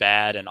be as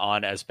bad and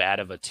on as bad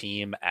of a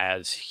team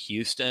as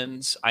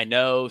Houston's. I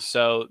know.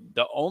 So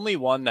the only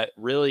one that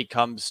really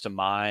comes to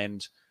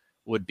mind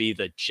would be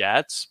the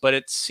Jets, but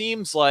it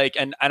seems like,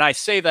 and I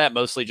say that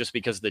mostly just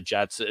because the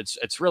Jets,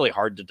 it's really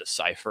hard to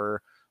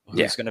decipher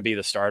who's going to be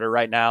the starter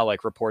right now.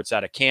 Like reports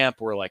out of camp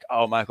were like,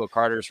 oh, Michael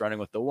Carter's running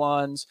with the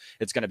ones.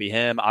 It's going to be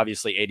him.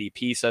 Obviously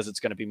ADP says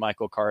it's going to be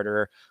Michael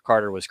Carter.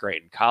 Carter was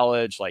great in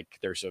college. Like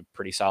there's a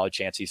pretty solid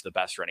chance he's the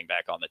best running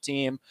back on the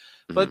team.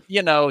 But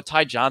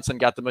Ty Johnson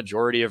got the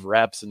majority of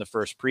reps in the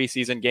first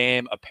preseason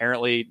game.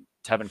 Apparently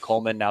Tevin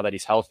Coleman, now that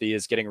he's healthy,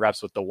 is getting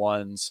reps with the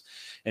ones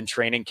in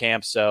training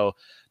camp. So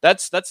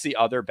that's the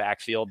other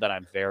backfield that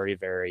I'm very,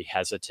 very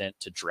hesitant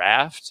to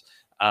draft.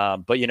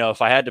 But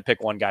if I had to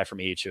pick one guy from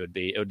each, it would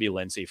be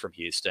Lindsay from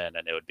Houston,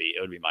 and it would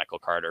be Michael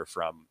Carter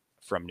from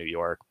New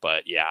York.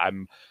 But yeah,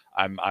 I'm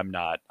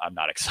not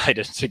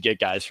excited to get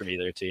guys from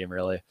either team,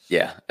 really.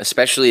 Yeah,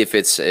 especially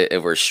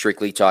if we're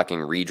strictly talking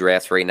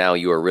redraft right now,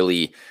 you are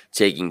really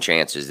taking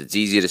chances. It's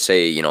easy to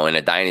say, in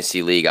a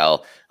dynasty league,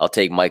 I'll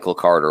take Michael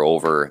Carter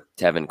over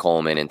Tevin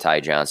Coleman and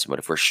Ty Johnson. But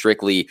if we're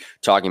strictly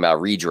talking about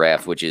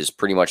redraft, which is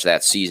pretty much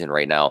that season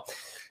right now,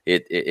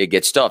 it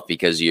gets tough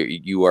because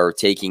you are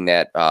taking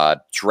that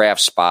draft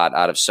spot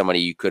out of somebody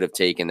you could have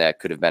taken that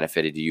could have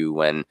benefited you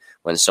when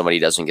somebody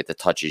doesn't get the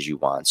touches you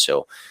want.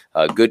 So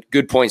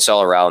good points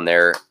all around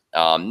there.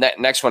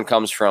 Next one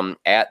comes from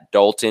at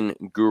Dalton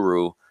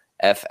Guru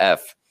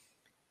FF.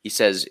 He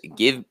says,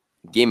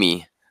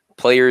 gimme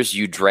players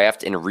you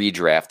draft and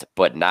redraft,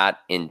 but not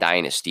in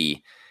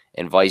Dynasty,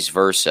 and vice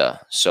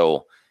versa.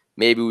 So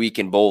maybe we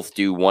can both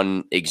do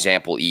one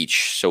example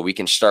each. So we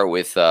can start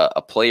with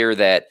a player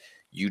that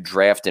you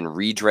draft and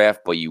redraft,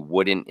 but you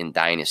wouldn't in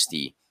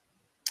Dynasty.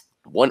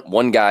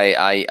 One guy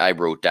I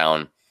wrote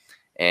down,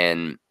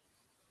 and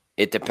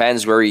it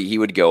depends where he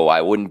would go.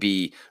 I wouldn't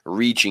be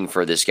reaching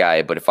for this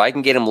guy, but if I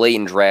can get him late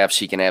in drafts,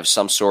 he can have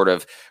some sort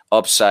of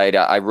upside.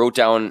 I wrote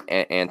down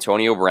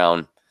Antonio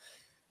Brown,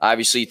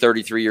 obviously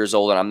 33 years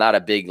old, and I'm not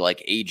a big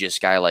ageist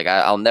guy.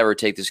 I'll never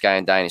take this guy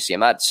in Dynasty. I'm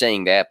not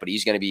saying that, but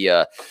he's going to be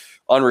a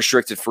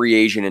unrestricted free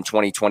agent in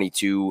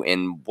 2022,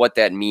 and what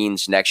that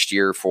means next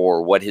year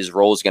for what his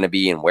role is going to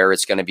be and where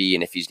it's going to be,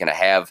 and if he's going to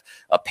have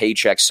a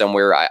paycheck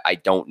somewhere, I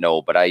don't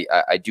know. But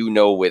I do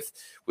know with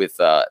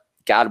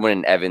Godwin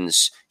and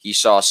Evans, he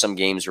saw some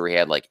games where he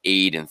had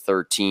 8 and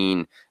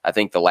 13. I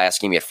think the last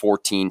game he had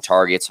 14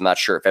 targets. I'm not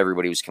sure if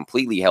everybody was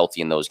completely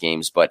healthy in those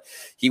games, but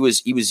he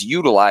was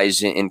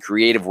utilized in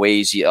creative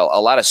ways.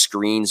 A lot of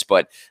screens,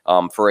 but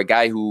for a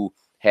guy who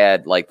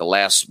had the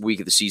last week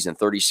of the season,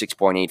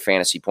 36.8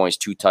 fantasy points,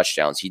 2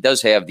 touchdowns, he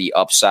does have the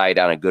upside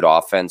on a good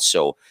offense.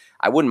 So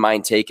I wouldn't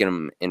mind taking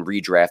him in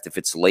redraft if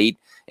it's late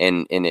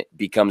and it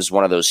becomes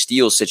one of those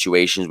steal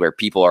situations where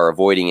people are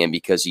avoiding him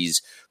because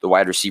he's the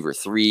wide receiver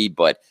 3.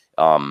 But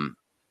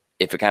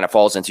if it kind of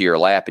falls into your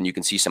lap and you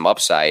can see some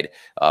upside,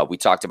 we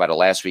talked about it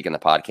last week in the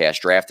podcast,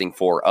 drafting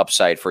for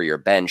upside for your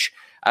bench,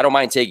 I don't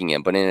mind taking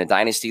him. But in a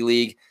dynasty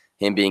league,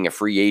 him being a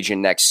free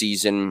agent next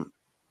season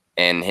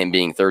and him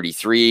being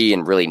 33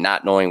 and really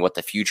not knowing what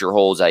the future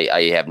holds,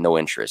 I have no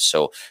interest.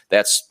 So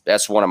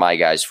that's one of my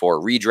guys for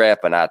redraft,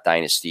 but not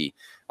dynasty.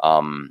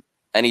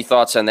 Any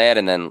thoughts on that?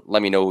 And then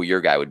let me know who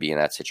your guy would be in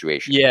that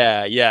situation.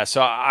 Yeah.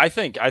 So I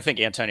think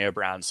Antonio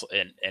Brown's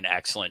an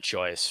excellent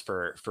choice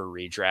for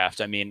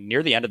redraft. I mean,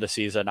 near the end of the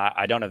season,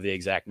 I don't have the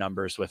exact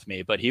numbers with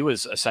me, but he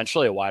was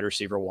essentially a wide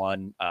receiver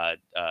 1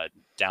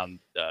 down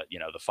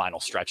the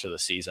final stretch of the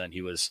season.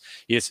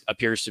 He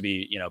appears to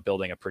be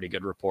building a pretty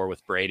good rapport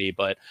with Brady,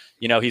 but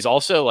he's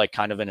also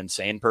kind of an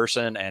insane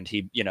person, and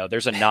he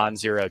there's a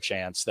non-zero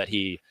chance that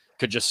he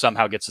could just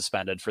somehow get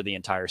suspended for the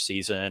entire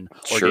season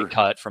or get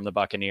cut from the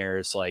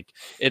Buccaneers.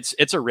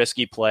 It's a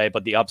risky play,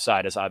 but the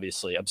upside is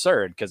obviously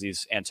absurd because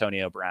he's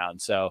Antonio Brown.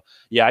 So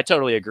yeah, I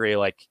totally agree.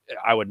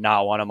 I would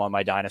not want him on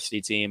my dynasty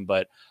team,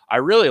 but I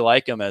really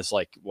like him as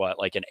an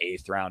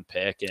 8th round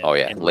pick.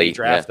 In late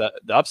draft. Yeah.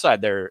 The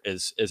upside there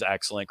is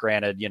excellent.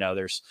 Granted,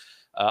 there's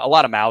a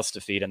lot of mouths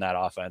to feed in that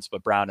offense,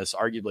 but Brown is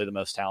arguably the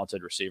most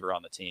talented receiver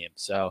on the team.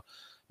 So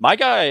my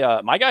guy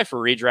for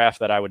redraft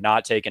that I would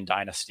not take in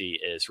Dynasty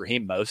is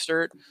Raheem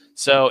Mostert.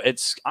 So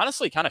it's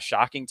honestly kind of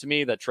shocking to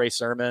me that Trey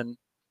Sermon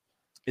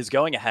is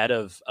going ahead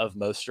of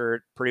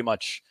Mostert pretty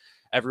much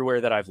everywhere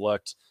that I've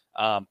looked.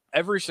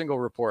 Every single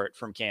report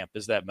from camp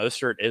is that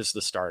Mostert is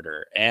the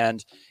starter.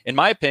 And in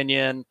my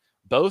opinion,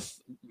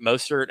 both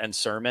Mostert and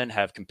Sermon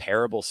have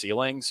comparable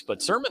ceilings,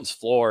 but Sermon's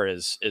floor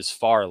is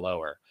far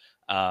lower.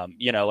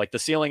 The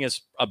ceiling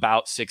is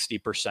about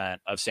 60%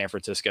 of San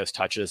Francisco's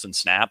touches and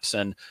snaps.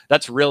 And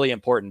that's really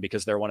important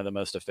because they're one of the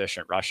most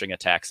efficient rushing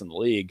attacks in the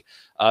league.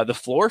 The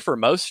floor for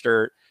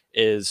Mostert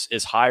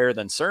is higher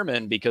than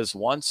Sermon because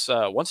once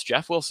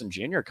Jeff Wilson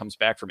Jr. comes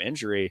back from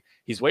injury,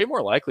 he's way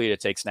more likely to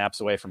take snaps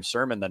away from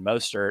Sermon than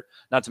Mostert.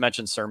 Not to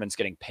mention Sermon's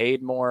getting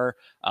paid more.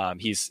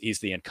 He's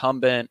the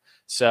incumbent.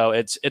 So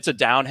it's a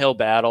downhill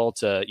battle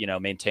to,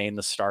 maintain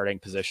the starting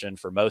position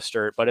for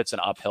Mostert, but it's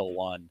an uphill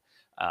one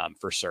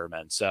for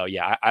Sermon. So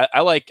yeah,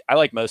 I like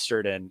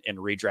Mostert in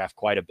redraft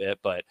quite a bit,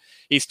 but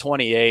he's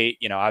 28.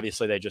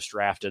 Obviously they just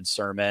drafted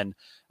Sermon.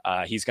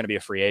 He's going to be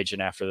a free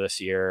agent after this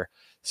year.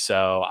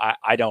 So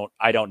I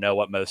don't know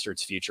what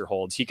Mostert's future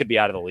holds. He could be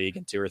out of the league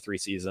in 2 or 3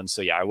 seasons.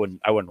 So yeah, I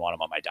wouldn't want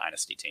him on my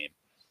dynasty team.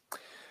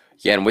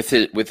 Yeah, and with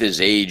his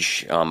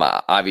age,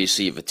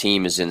 obviously if a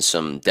team is in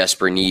some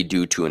desperate need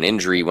due to an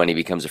injury when he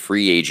becomes a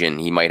free agent,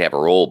 he might have a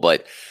role,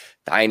 but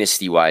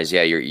dynasty wise,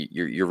 yeah,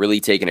 you're really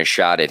taking a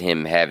shot at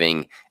him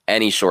having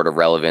any sort of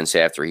relevance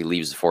after he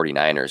leaves the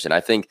 49ers. And I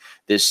think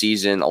this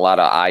season, a lot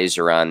of eyes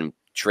are on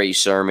Trey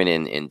Sermon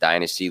in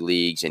dynasty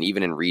leagues and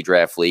even in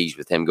redraft leagues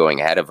with him going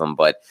ahead of him.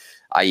 But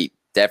I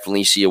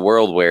definitely see a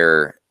world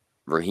where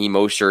Raheem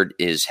Mostert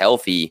is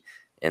healthy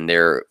and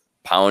they're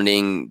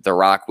pounding the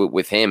rock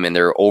with him and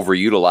they're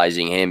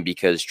overutilizing him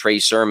because Trey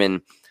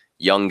Sermon,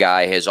 young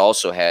guy, has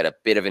also had a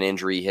bit of an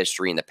injury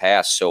history in the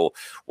past. So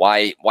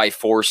why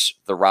force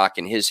the rock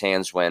in his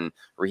hands when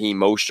Raheem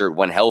Mostert,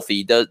 when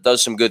healthy,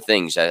 does some good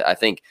things? I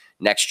think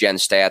next gen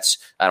stats,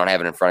 I don't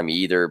have it in front of me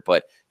either,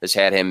 but has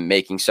had him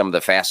making some of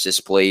the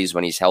fastest plays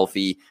when he's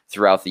healthy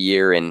throughout the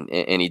year, and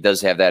he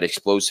does have that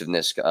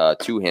explosiveness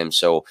to him.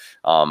 So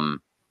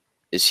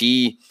is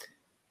he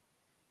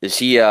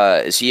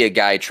a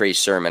guy, Trey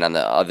Sermon, on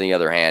the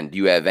other hand, do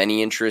you have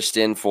any interest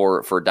in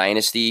for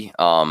dynasty?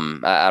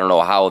 I don't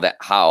know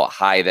how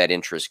high that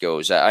interest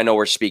goes. I know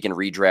we're speaking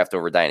redraft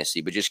over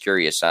dynasty, but just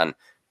curious on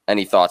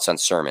any thoughts on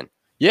Sermon.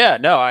 Yeah,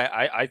 no,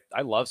 I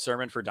love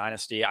Sermon for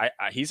Dynasty.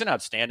 He's an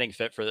outstanding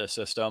fit for this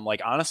system.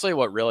 Like honestly,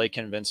 what really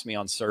convinced me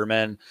on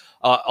Sermon,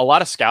 a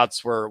lot of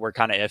scouts were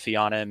kind of iffy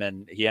on him,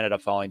 and he ended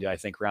up falling to I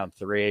think round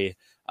 3.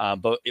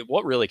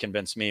 What really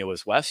convinced me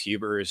was Wes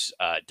Huber's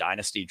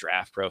Dynasty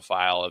draft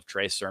profile of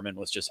Trey Sermon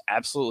was just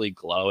absolutely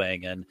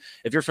glowing. And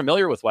if you're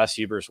familiar with Wes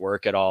Huber's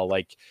work at all,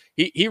 like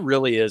he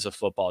really is a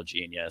football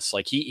genius.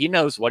 Like he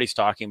knows what he's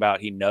talking about.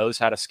 He knows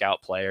how to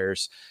scout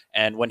players.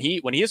 And when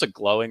he has a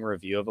glowing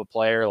review of a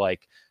player,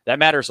 like that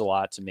matters a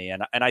lot to me.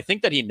 And I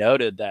think that he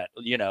noted that,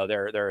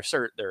 there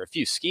are a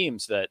few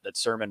schemes that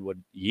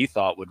Sermon he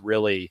thought would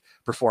really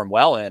perform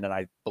well in. And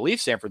I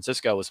believe San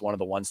Francisco was one of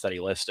the ones that he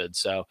listed.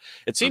 So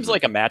it seems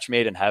like a match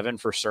made in heaven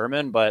for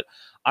Sermon, but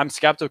I'm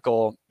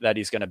skeptical that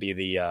he's going to be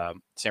the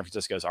San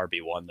Francisco's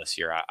RB1 this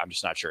year. I'm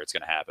just not sure it's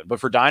going to happen. But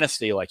for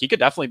Dynasty, like he could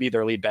definitely be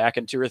their lead back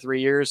in 2 or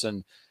 3 years.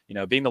 And,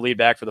 being the lead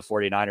back for the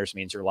 49ers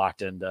means you're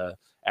locked into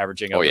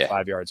averaging over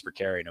 5 yards per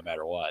carry no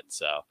matter what.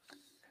 So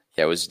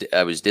yeah,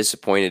 I was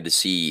disappointed to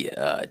see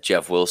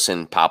Jeff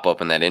Wilson pop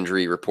up in that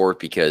injury report,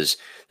 because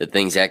the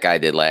things that guy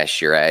did last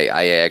year, I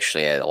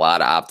actually had a lot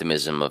of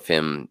optimism of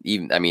him.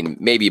 Even, I mean,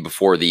 maybe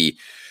before the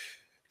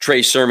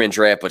Trey Sermon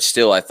draft, but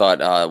still, I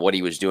thought what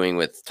he was doing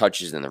with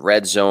touches in the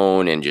red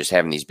zone and just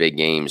having these big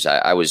games,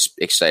 I was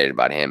excited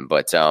about him.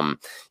 But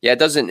yeah,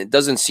 it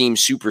doesn't seem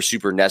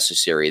super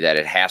necessary that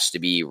it has to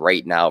be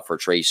right now for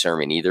Trey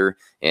Sermon either.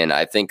 And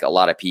I think a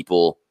lot of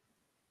people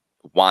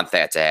want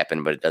that to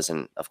happen, but it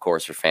doesn't, of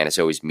course, for fantasy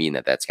always mean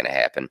that that's going to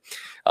happen.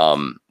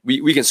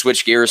 We can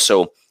switch gears.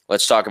 So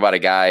let's talk about a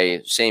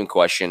guy, same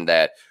question,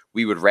 that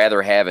we would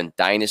rather have in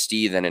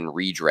Dynasty than in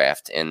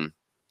redraft. And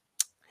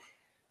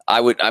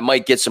I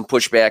might get some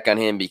pushback on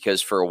him,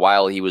 because for a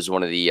while he was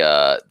one of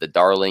the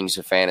darlings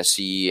of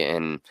fantasy,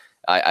 and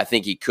I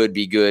think he could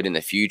be good in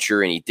the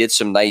future. And he did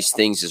some nice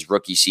things his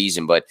rookie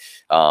season, but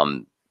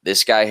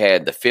this guy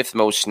had the 5th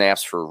most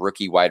snaps for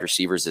rookie wide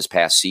receivers this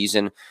past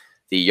season.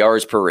 The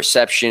yards per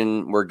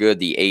reception were good.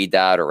 The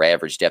ADOT, or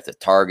average depth of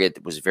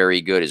target, was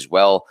very good as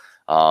well.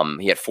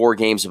 He had 4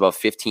 games above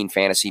 15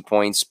 fantasy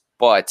points,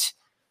 but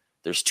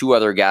there's 2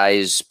 other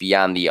guys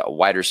beyond the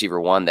wide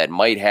receiver 1 that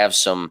might have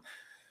some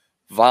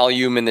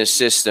volume in this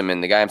system.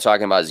 And the guy I'm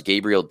talking about is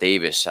Gabriel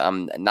Davis.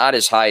 Not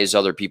as high as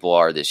other people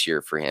are this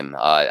year for him.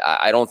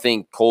 I don't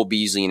think Cole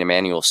Beasley and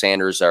Emmanuel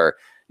Sanders are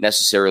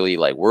necessarily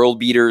like world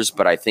beaters,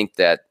 but I think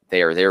that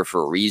they are there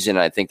for a reason.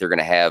 I think they're going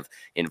to have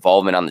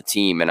involvement on the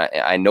team. And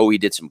I know he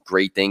did some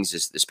great things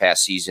this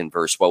past season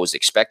versus what was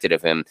expected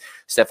of him.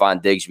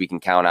 Stephon Diggs, we can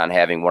count on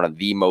having one of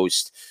the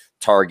most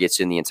targets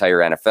in the entire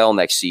NFL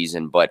next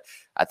season. But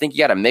I think you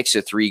got a mix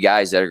of 3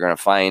 guys that are going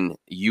to find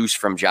use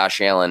from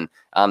Josh Allen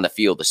on the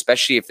field,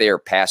 especially if they are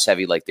pass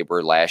heavy like they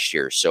were last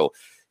year. So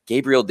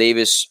Gabriel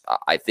Davis,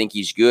 I think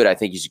he's good. I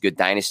think he's a good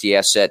dynasty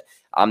asset.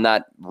 I'm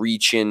not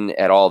reaching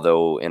at all,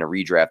 though, in a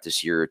redraft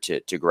this year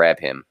to grab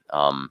him.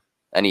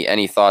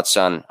 Any thoughts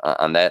on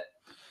that?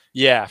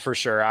 Yeah, for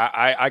sure.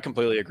 I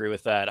completely agree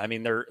with that. I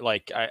mean, they're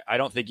like, I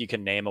don't think you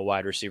can name a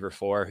wide receiver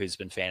 4 who's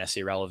been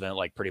fantasy relevant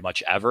like pretty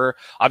much ever.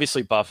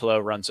 Obviously, Buffalo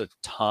runs a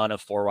ton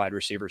of 4 wide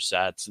receiver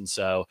sets. And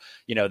so,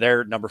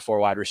 their number 4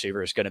 wide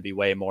receiver is going to be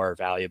way more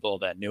valuable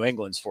than New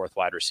England's 4th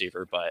wide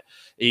receiver. But,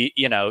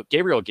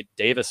 Gabriel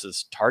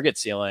Davis's target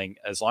ceiling,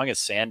 as long as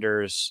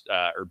Sanders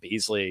or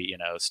Beasley,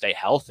 stay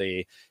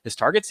healthy, his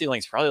target ceiling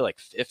is probably like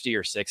 50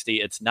 or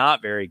 60. It's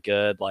not very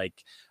good. Like,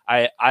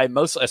 I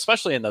most,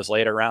 especially in those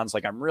later rounds,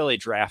 like I'm really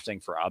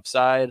drafting for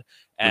upside,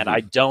 and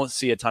I don't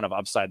see a ton of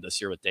upside this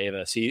year with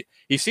Davis. He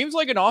seems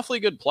like an awfully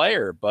good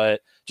player,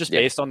 but just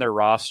based on their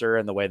roster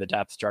and the way the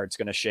depth chart's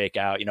going to shake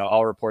out,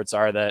 all reports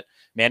are that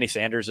Manny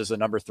Sanders is the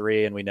number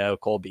 3, and we know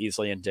Cole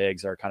Beasley and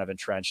Diggs are kind of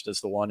entrenched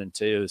as the 1 and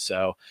 2.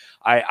 So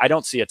I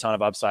don't see a ton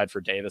of upside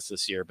for Davis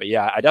this year, but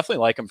yeah, I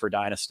definitely like him for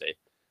Dynasty.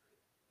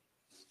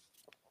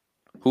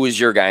 Who is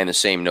your guy in the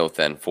same note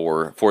then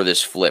for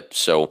this flip?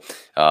 So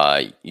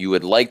you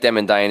would like them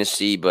in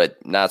Dynasty,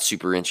 but not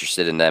super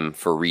interested in them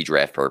for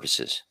redraft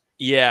purposes.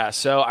 Yeah,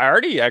 so I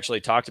already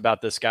actually talked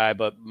about this guy,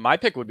 but my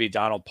pick would be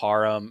Donald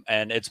Parham,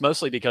 and it's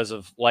mostly because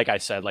of, like I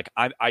said, like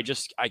I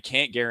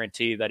can't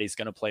guarantee that he's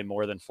going to play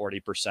more than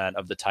 40%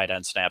 of the tight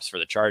end snaps for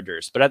the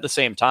Chargers. But at the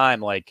same time,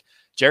 like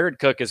Jared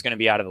Cook is going to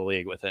be out of the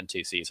league within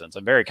 2 seasons.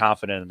 I'm very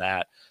confident in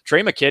that.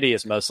 Trey McKitty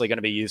is mostly going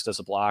to be used as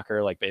a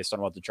blocker, like based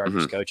on what the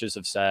Chargers coaches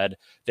have said.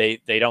 They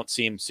don't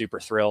seem super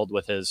thrilled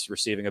with his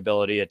receiving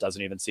ability. It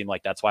doesn't even seem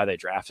like that's why they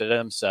drafted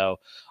him. So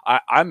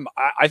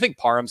I think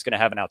Parham's going to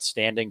have an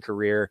outstanding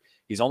career.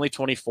 He's only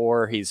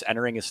 24. He's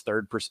entering his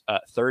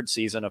third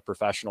season of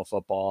professional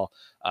football.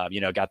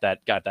 Got that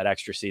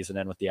extra season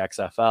in with the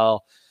XFL.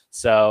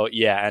 So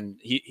yeah, and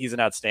he's an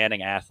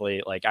outstanding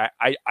athlete. Like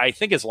I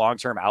think his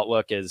long-term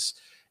outlook is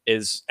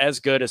as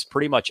good as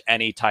pretty much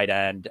any tight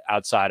end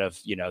outside of,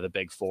 the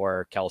big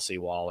 4, Kelsey,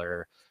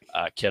 Waller,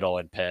 Kittle,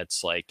 and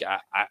Pitts. Like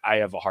I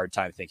have a hard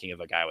time thinking of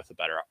a guy with a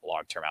better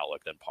long-term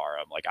outlook than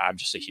Parham. Like I'm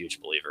just a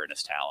huge believer in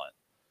his talent.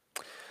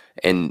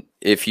 And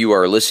if you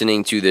are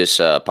listening to this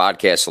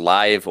podcast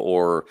live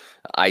or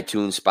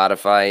iTunes,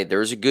 Spotify,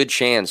 there's a good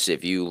chance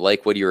if you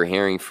like what you're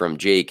hearing from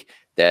Jake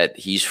that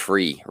he's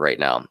free right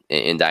now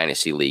in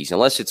dynasty leagues,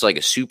 unless it's like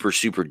a super,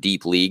 super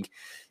deep league.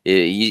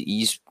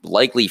 He's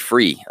likely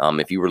free.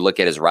 If you were to look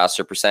at his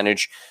roster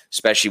percentage,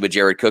 especially with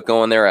Jared Cook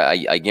going there,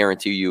 I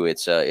guarantee you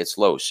it's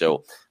low.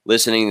 So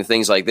listening to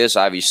things like this,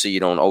 obviously you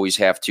don't always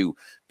have to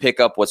pick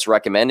up what's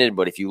recommended,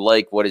 but if you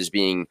like what is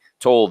being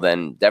told,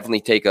 then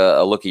definitely take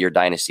a look at your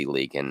dynasty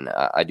league. And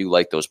I do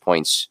like those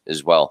points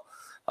as well.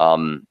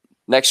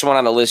 Next one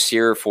on the list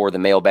here for the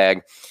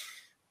mailbag,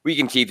 we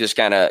can keep this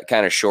kind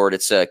of short.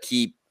 It's a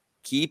keep,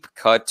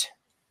 cut,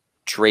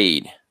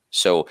 trade.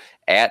 So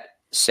at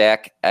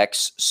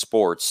SackX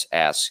Sports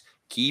asks,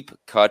 keep,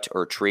 cut,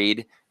 or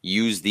trade,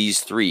 use these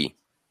three: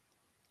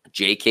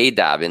 J.K.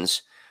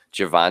 Dobbins,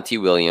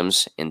 Javonte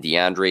Williams, and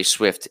DeAndre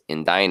Swift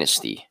in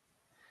Dynasty.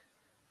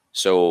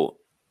 So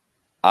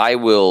I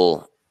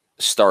will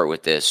start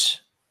with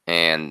this,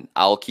 and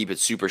I'll keep it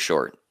super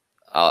short.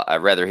 I'd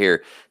rather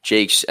hear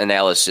Jake's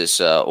analysis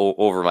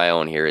over my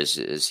own here, as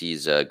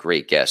he's a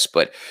great guest.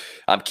 But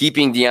I'm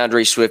keeping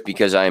DeAndre Swift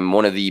because I'm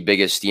one of the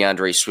biggest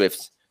DeAndre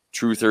Swift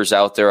truthers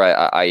out there.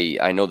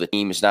 I know the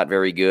team is not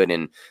very good,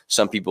 and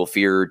some people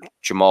fear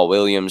Jamal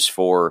Williams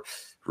for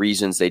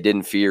reasons they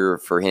didn't fear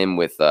for him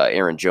with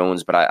Aaron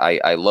Jones. But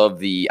I love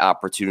the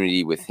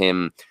opportunity with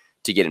him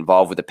to get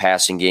involved with the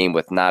passing game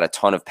with not a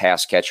ton of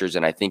pass catchers,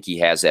 and I think he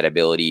has that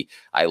ability.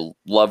 I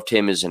loved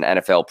him as an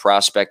NFL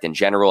prospect in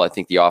general. I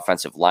think the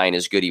offensive line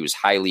is good. He was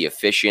highly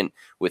efficient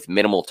with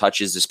minimal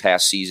touches this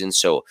past season,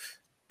 so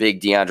big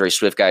DeAndre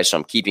Swift guy, so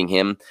I'm keeping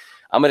him.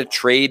 I'm going to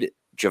trade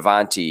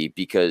Javonte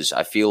because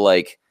I feel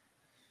like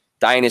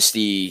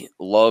Dynasty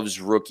loves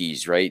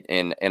rookies, right?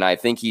 And I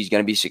think he's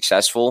going to be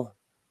successful.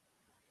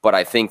 But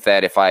I think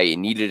that if I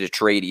needed to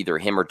trade either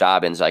him or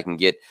Dobbins, I can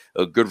get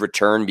a good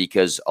return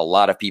because a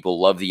lot of people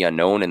love the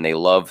unknown and they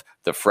love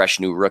the fresh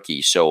new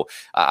rookie. So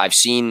I've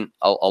seen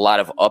a lot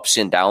of ups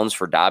and downs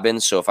for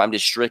Dobbins. So if I'm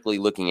just strictly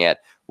looking at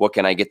what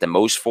can I get the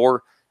most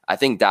for, I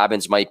think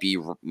Dobbins maybe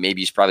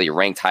he's probably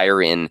ranked higher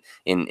in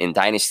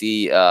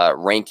dynasty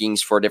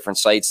rankings for different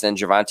sites than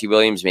Javonte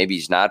Williams. Maybe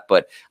he's not,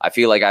 but I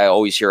feel like I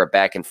always hear a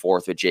back and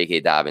forth with J.K.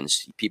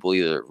 Dobbins. People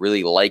either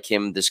really like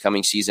him this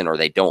coming season or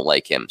they don't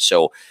like him.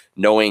 So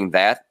knowing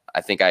that,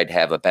 I think I'd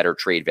have a better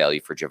trade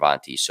value for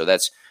Javonte. So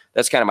that's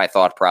kind of my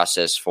thought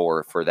process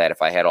for that.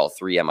 If I had all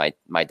three on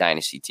my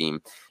dynasty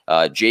team,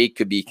 Jake,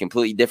 could be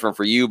completely different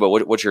for you, but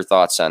what's your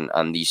thoughts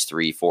on these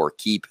three for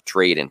keep,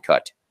 trade, and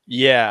cut?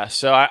 Yeah,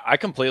 so I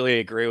completely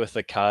agree with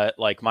the cut.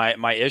 Like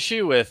my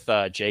issue with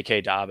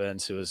J.K.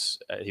 Dobbins, he was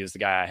the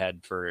guy I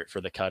had for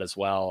the cut as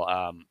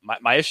well.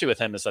 My issue with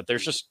him is that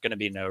there's just going to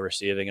be no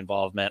receiving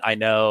involvement. I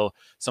know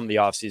some of the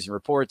offseason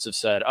reports have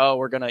said, oh,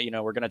 we're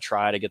gonna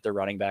try to get the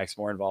running backs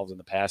more involved in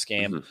the pass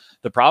game. Mm-hmm.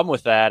 The problem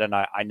with that, and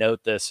I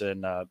note this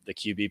in the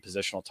QB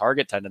positional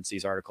target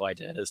tendencies article I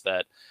did, is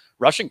that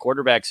rushing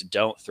quarterbacks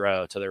don't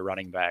throw to their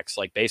running backs,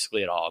 like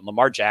basically at all. And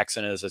Lamar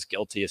Jackson is as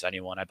guilty as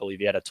anyone. I believe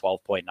he had a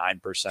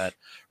 12.9%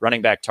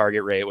 running back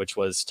target rate, which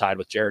was tied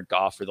with Jared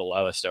Goff for the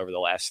lowest over the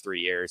last 3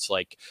 years.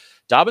 Like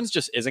Dobbins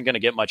just isn't going to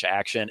get much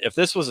action. If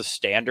this was a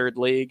standard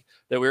league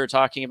that we were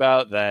talking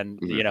about, then,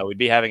 mm-hmm. We'd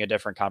be having a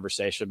different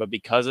conversation. But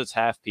because it's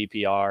half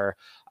PPR,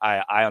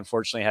 I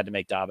unfortunately had to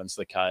make Dobbins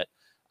the cut.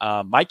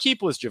 My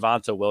keep was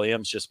Javonte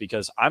Williams just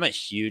because I'm a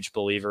huge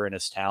believer in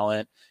his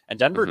talent, and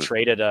Denver mm-hmm.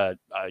 traded a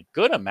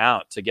good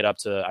amount to get up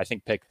to, I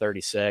think, pick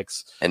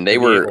 36. And they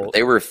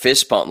were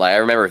fist pumping. Like I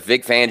remember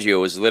Vic Fangio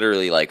was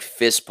literally like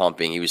fist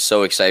pumping. He was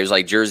so excited. He was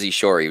like Jersey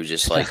Shore. He was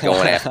just like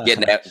going after,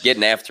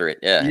 getting after it.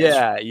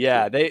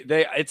 Yeah.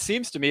 They it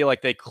seems to me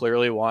like they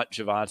clearly want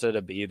Javonte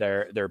to be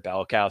their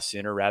bell cow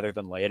sooner rather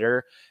than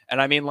later. And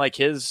I mean, like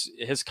his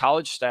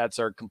college stats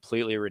are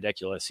completely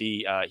ridiculous.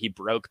 He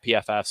broke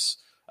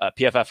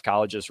PFF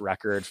College's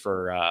record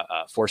for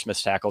forced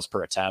missed tackles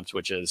per attempt,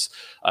 which is,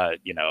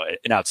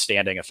 an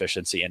outstanding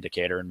efficiency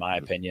indicator in my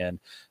opinion.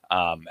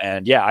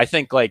 And yeah, I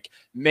think like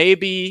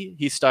maybe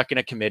he's stuck in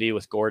a committee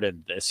with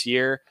Gordon this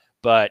year,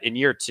 but in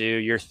year 2,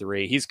 year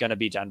 3, he's going to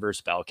be Denver's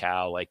bell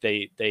cow. Like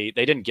they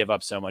didn't give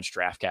up so much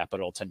draft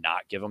capital to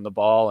not give him the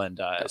ball. And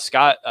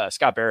Scott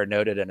Barrett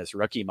noted in his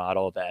rookie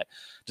model that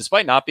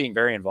despite not being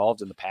very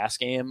involved in the pass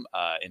game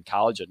in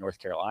college at North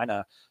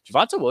Carolina,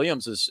 Javonte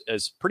Williams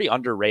is pretty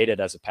underrated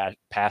as a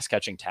pass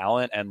catching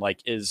talent. And like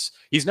he's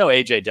no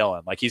AJ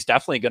Dillon. Like he's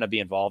definitely going to be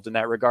involved in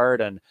that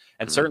regard and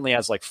mm-hmm. certainly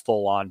has like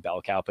full on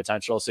bell cow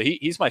potential. So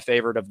he's my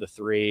favorite of the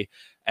three.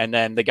 And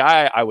then the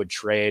guy I would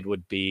trade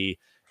would be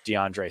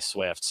DeAndre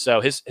Swift.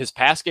 So his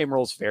pass game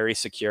role is very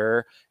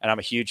secure, and I'm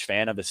a huge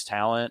fan of his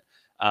talent.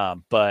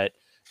 But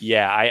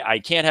yeah, I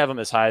can't have him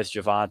as high as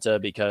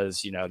Javonte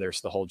because, there's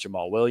the whole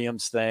Jamal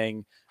Williams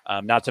thing.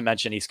 Not to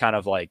mention he's kind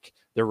of like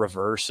the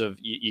reverse of,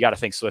 you got to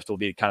think Swift will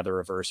be kind of the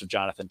reverse of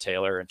Jonathan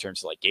Taylor in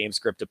terms of like game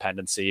script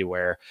dependency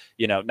where,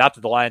 not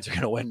that the Lions are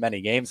going to win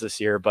many games this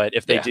year, but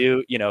if they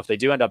do, if they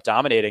do end up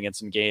dominating in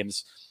some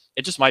games,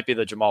 it just might be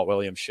the Jamal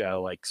Williams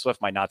show. Like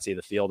Swift might not see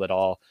the field at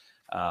all.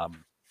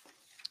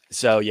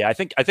 So yeah, I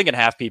think in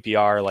half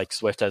PPR, like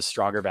Swift has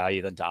stronger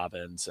value than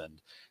Dobbins,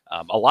 and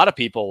a lot of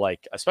people,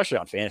 like especially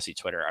on fantasy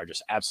Twitter, are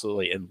just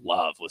absolutely in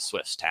love with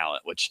Swift's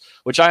talent, which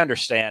I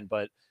understand,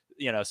 but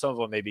some of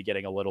them may be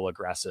getting a little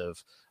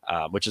aggressive,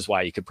 which is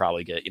why you could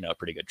probably get a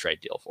pretty good trade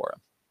deal for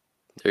him.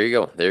 There you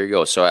go. There you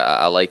go. So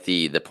I like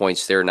the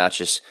points there, not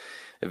just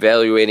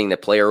evaluating the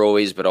player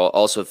always, but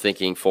also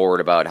thinking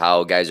forward about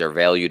how guys are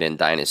valued in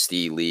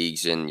dynasty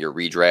leagues and your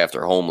redraft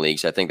or home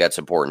leagues. I think that's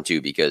important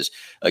too, because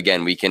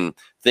again, we can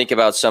think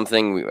about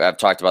something. I've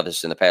talked about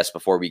this in the past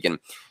before. We can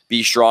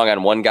be strong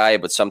on one guy,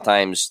 but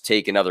sometimes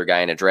take another guy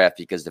in a draft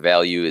because the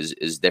value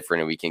is different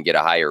and we can get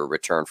a higher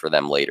return for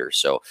them later.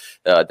 So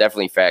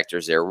definitely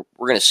factors there.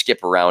 We're going to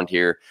skip around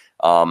here.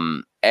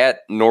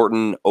 At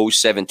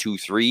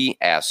Norton0723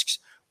 asks,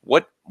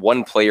 what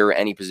one player,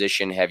 any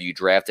position have you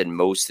drafted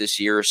most this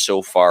year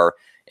so far,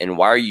 and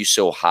why are you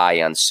so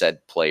high on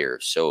said player?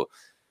 So,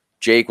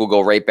 Jake, we'll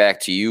go right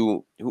back to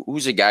you.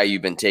 Who's a guy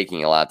you've been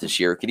taking a lot this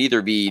year? It could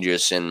either be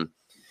just in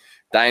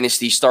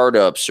dynasty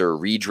startups or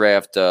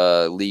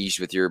redraft leagues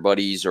with your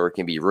buddies, or it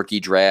can be rookie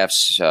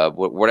drafts,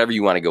 whatever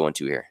you want to go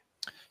into here.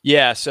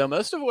 Yeah, so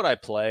most of what I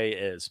play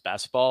is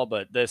best ball,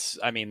 but this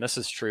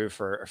is true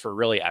for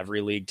really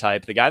every league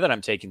type. The guy that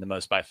I'm taking the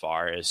most by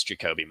far is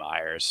Jakobi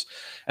Meyers.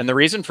 And the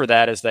reason for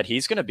that is that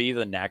he's going to be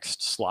the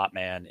next slot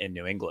man in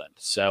New England.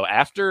 So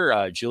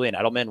after Julian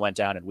Edelman went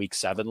down in week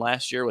 7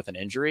 last year with an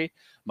injury,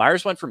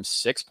 Meyers went from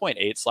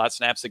 6.8 slot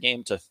snaps a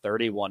game to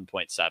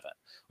 31.7,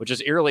 which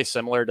is eerily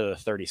similar to the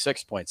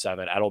 36.7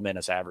 Edelman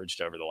has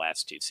averaged over the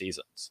last 2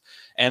 seasons.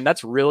 And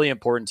that's really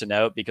important to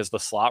note because the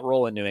slot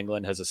role in New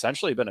England has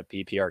essentially been a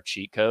PPR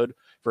cheat code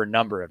for a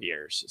number of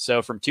years.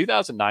 So from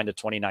 2009 to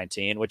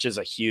 2019, which is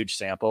a huge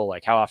sample,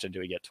 like how often do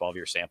we get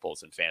 12-year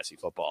samples in fantasy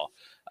football?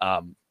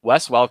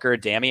 Wes Welker,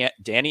 Danny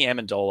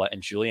Amendola,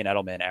 and Julian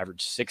Edelman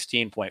averaged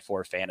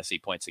 16.4 fantasy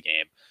points a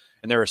game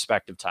in their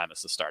respective time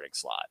as the starting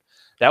slot.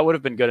 That would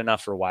have been good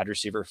enough for wide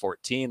receiver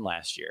 14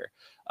 last year.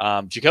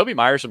 Jakobi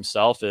Meyers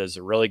himself is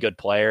a really good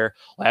player.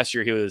 Last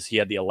year, he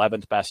had the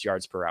 11th best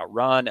yards per out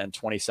run and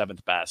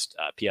 27th best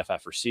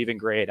PFF receiving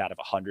grade out of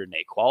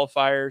 108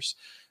 qualifiers.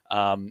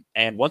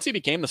 And once he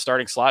became the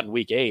starting slot in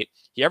week 8,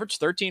 he averaged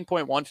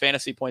 13.1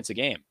 fantasy points a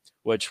game,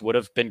 which would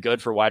have been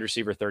good for wide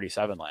receiver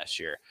 37 last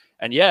year.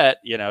 And yet,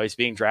 he's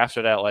being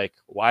drafted at like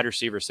wide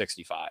receiver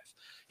 65.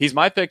 He's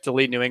my pick to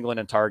lead New England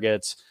in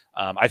targets.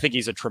 I think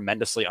he's a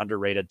tremendously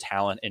underrated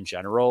talent in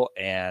general.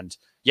 And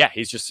yeah,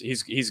 he's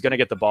going to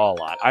get the ball a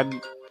lot.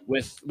 I'm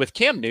with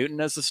Cam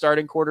Newton as the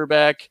starting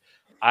quarterback.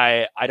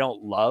 I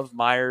don't love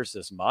Meyers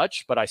as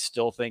much, but I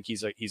still think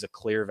he's a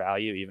clear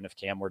value, even if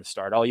Cam were to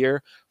start all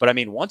year. But I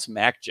mean, once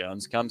Mac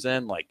Jones comes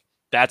in, like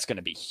that's going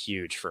to be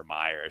huge for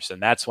Meyers.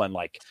 And that's when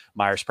like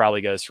Meyers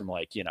probably goes from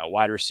like,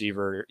 wide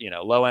receiver,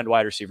 low end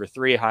wide receiver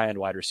 3, high end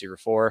wide receiver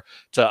 4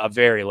 to a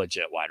very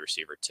legit wide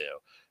receiver 2.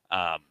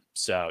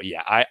 So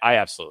yeah, I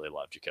absolutely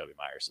love Jakobi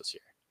Meyers this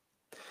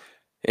year.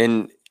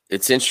 And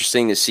it's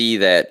interesting to see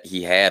that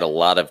he had a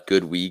lot of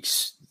good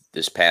weeks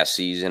this past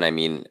season. I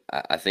mean,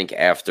 I think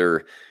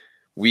after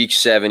week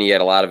 7, he had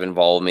a lot of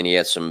involvement. He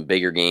had some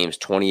bigger games,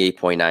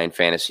 28.9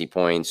 fantasy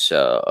points,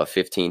 a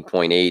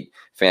 15.8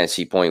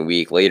 fantasy point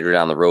week. Later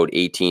down the road,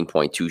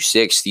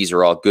 18.26. These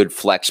are all good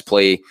flex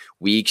play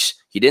weeks.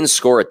 He didn't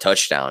score a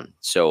touchdown.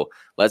 So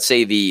let's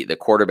say the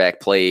quarterback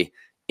play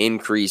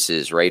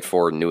increases, right,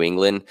 for New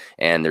England,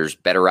 and there's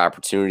better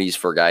opportunities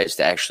for guys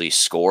to actually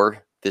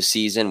score this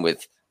season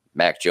with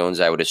Mac Jones,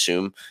 I would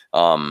assume,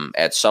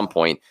 at some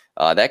point.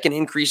 That can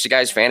increase the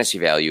guy's fantasy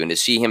value. And to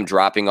see him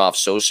dropping off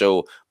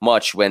so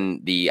much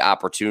when the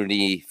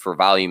opportunity for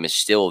volume is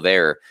still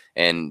there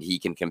and he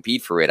can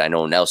compete for it. I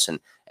know Nelson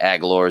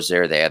Aguilar's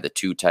there. They have the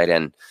 2 tight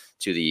end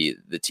to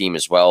the team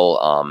as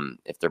well.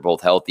 If they're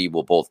both healthy,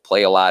 we'll both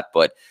play a lot.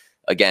 But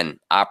again,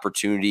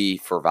 opportunity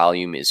for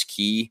volume is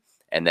key.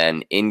 And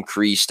then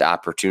increased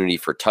opportunity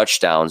for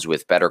touchdowns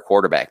with better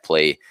quarterback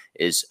play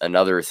is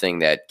another thing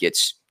that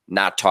gets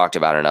not talked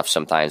about enough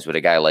sometimes with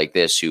a guy like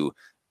this who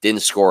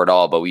didn't score at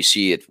all, but we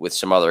see it with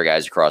some other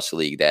guys across the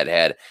league that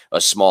had a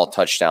small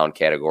touchdown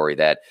category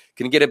that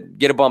can get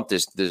a bump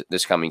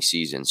this coming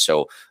season.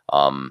 So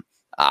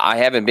I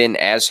haven't been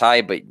as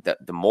high, but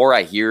the more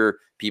I hear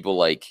people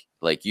like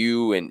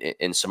you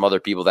and some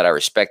other people that I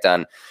respect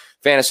on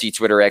fantasy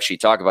Twitter actually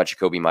talk about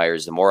Jakobi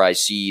Meyers, the more I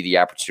see the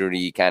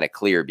opportunity kind of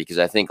clear, because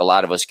I think a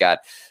lot of us got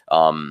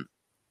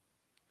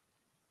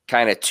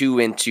kind of too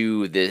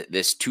into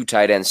this 2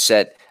 tight end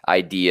set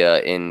idea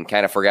and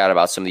kind of forgot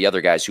about some of the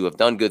other guys who have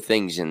done good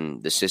things in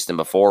the system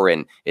before,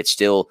 and it's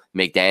still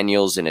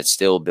McDaniels and it's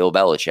still Bill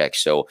Belichick.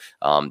 So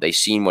they've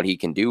seen what he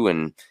can do,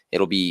 and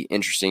it'll be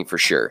interesting for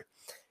sure.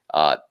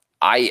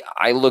 I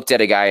looked at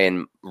a guy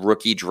in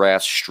rookie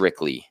drafts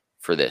strictly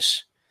for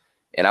this,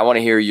 and I want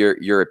to hear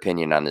your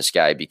opinion on this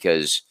guy,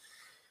 because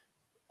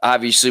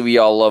obviously we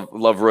all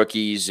love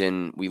rookies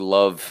and we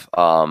love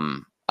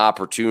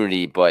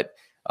opportunity, but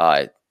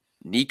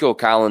Nico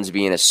Collins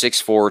being a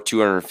 6'4",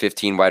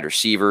 215 wide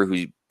receiver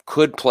who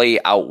could play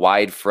out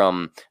wide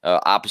from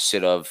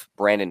opposite of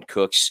Brandon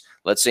Cooks.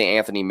 Let's say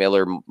Anthony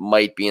Miller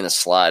might be in the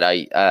slot.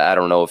 I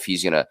don't know if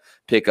he's going to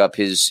pick up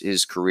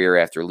his career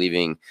after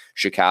leaving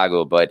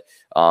Chicago, but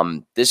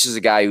this is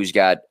a guy who's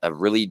got a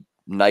really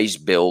nice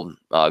build,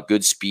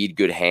 good speed,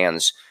 good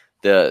hands.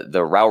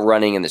 The route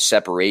running and the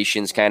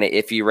separation's kind of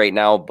iffy right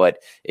now, but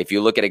if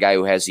you look at a guy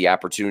who has the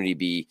opportunity to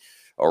be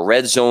a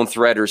red zone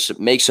threat or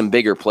make some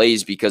bigger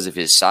plays because of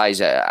his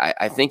size,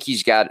 I think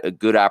he's got a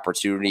good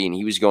opportunity, and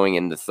he was going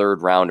in the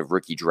 3rd round of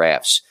rookie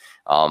drafts.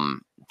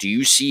 Do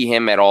you see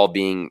him at all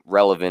being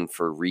relevant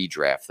for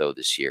redraft, though,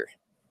 this year?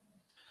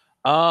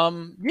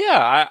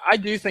 Yeah, I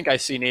do think I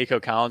see Nico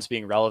Collins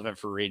being relevant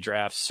for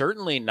redraft.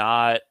 Certainly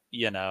not,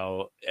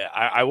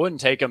 I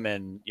wouldn't take him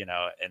in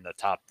the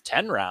top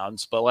 10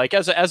 rounds, but like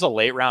as a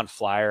late round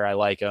flyer, I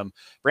like him.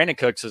 Brandon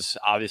Cooks is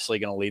obviously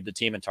going to lead the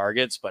team in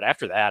targets, but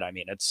after that, I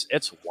mean, it's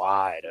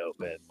wide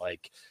open.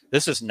 Like,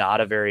 this is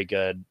not a very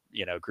good,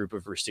 group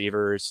of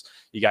receivers.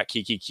 You got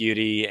Kiki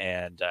Cutie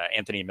and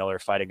Anthony Miller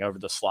fighting over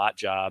the slot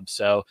job.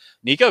 So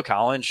Nico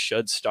Collins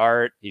should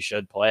start. He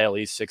should play at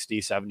least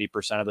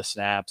 60-70% of the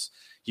snaps.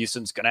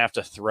 Houston's going to have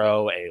to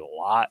throw a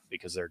lot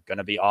because they're going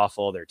to be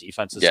awful. Their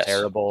defense is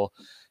terrible.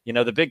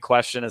 The big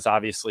question is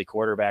obviously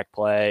quarterback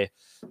play.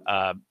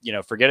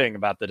 Forgetting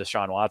about the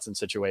Deshaun Watson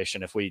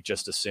situation, if we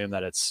just assume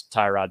that it's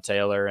Tyrod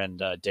Taylor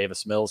and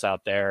Davis Mills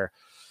out there,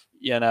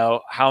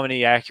 how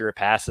many accurate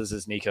passes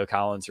is Nico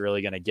Collins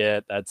really going to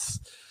get? That's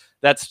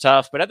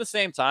tough. But at the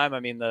same time, I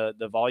mean,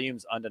 the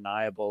volume's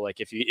undeniable. Like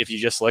if you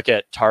just look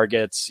at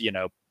targets,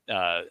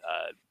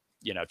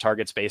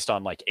 targets based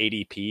on like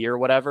ADP or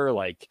whatever,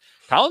 like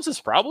Collins is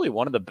probably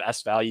one of the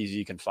best values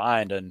you can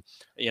find. And,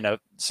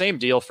 same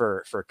deal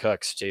for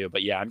Cooks too.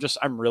 But yeah,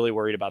 I'm really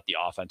worried about the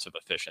offensive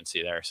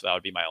efficiency there. So that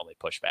would be my only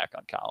pushback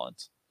on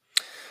Collins.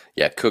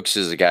 Yeah. Cooks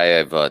is a guy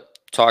I've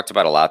talked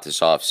about a lot this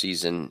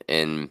offseason,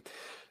 and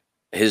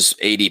his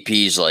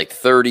ADP is like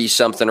 30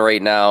 something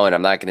right now. And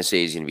I'm not going to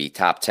say he's going to be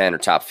top 10 or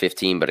top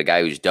 15, but a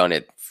guy who's done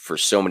it for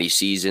so many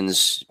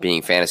seasons,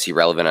 being fantasy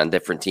relevant on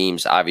different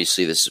teams.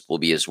 Obviously this will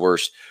be his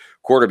worst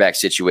quarterback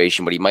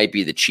situation, but he might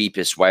be the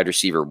cheapest wide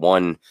receiver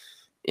 1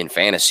 in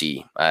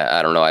fantasy.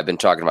 I don't know. I've been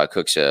talking about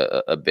Cooks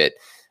a bit.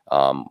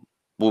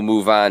 We'll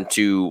move on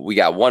to, we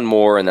got one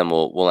more and then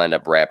we'll end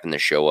up wrapping the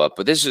show up.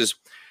 But this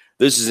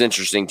is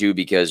interesting too,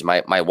 because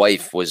my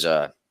wife was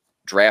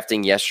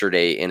drafting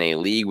yesterday in a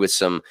league with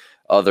some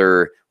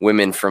other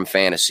women from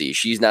fantasy.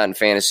 She's not in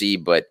fantasy,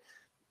 but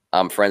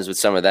I'm friends with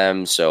some of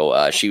them.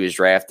 So she was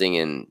drafting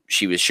and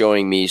she was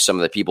showing me some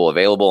of the people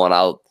available, and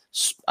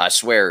I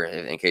swear,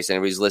 in case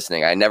anybody's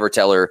listening, I never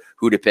tell her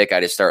who to pick. I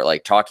just start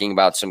like talking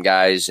about some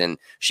guys, and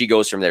she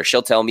goes from there.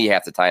 She'll tell me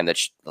half the time that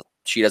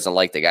she doesn't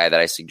like the guy that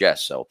I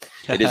suggest. So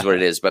it is what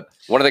it is. But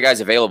one of the guys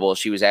available,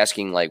 she was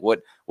asking like,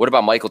 what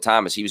about Michael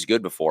Thomas? He was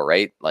good before,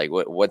 right? Like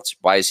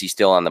why is he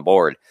still on the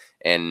board?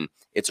 And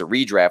it's a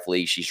redraft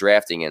league she's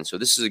drafting in. So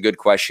this is a good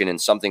question,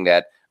 and something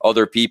that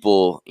other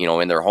people,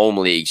 in their home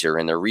leagues or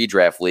in their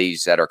redraft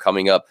leagues that are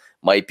coming up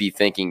might be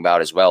thinking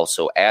about as well.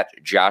 So at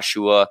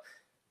Joshua's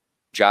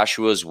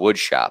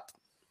Woodshop,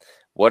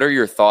 what are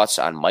your thoughts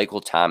on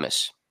Michael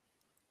Thomas?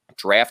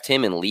 Draft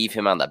him and leave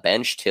him on the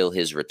bench till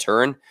his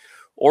return,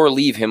 or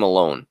leave him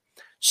alone?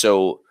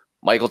 So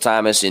Michael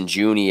Thomas, in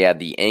June, he had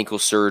the ankle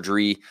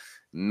surgery,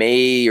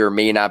 may or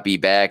may not be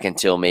back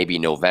until maybe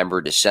November,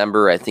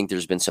 December. I think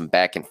there's been some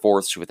back and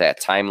forths with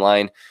that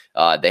timeline.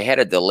 They had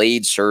a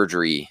delayed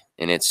surgery,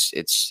 and it's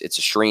a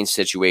strange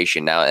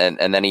situation now.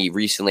 And then he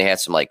recently had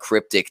some like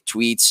cryptic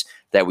tweets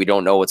that we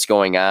don't know what's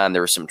going on.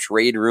 There were some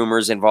trade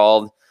rumors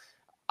involved.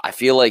 I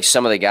feel like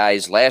some of the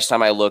guys, last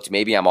time I looked,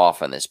 maybe I'm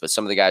off on this, but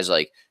some of the guys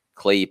like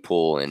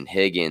Claypool and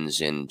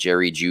Higgins and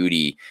Jerry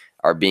Jeudy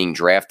are being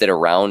drafted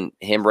around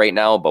him right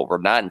now, but we're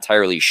not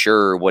entirely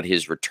sure what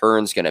his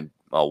return's going to,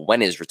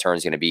 when his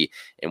return's going to be,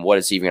 and what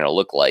it's even going to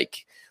look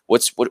like.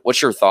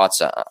 What's your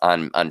thoughts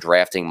on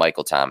drafting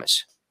Michael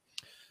Thomas?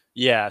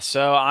 Yeah,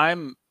 so I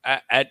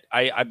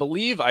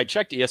believe I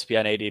checked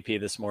ESPN ADP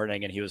this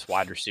morning, and he was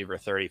wide receiver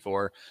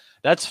 34.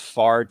 That's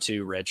far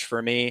too rich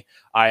for me.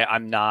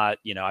 I'm not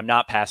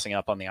passing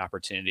up on the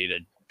opportunity to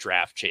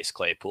draft Chase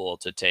Claypool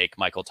to take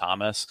Michael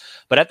Thomas.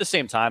 But at the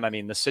same time, I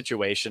mean, the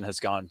situation has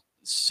gone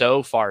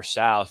so far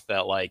south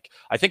that like,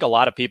 I think a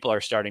lot of people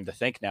are starting to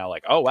think now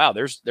like, oh wow,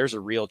 there's a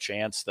real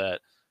chance that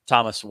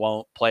Thomas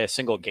won't play a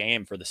single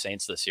game for the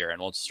Saints this year and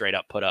will straight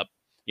up put up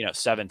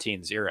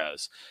 17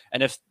 zeros.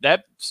 And if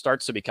that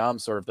starts to become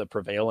sort of the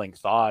prevailing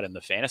thought in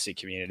the fantasy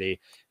community,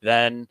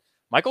 then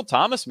Michael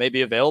Thomas may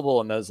be available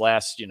in those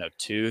last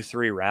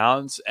 2-3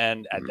 rounds,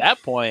 and at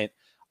that point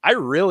I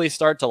really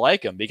start to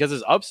like him because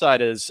his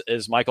upside is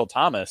Michael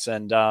Thomas.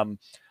 And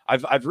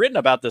I've written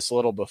about this a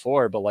little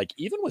before, but like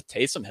even with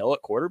Taysom Hill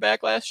at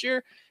quarterback last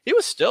year, he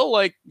was still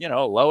like,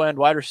 low end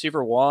wide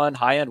receiver 1,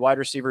 high end wide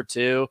receiver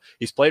 2.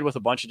 He's played with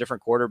a bunch of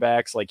different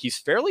quarterbacks. Like he's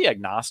fairly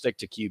agnostic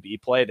to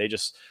QB play.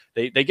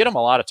 They get him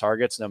a lot of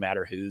targets no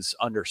matter who's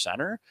under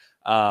center.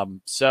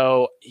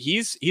 So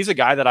he's a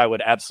guy that I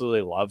would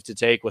absolutely love to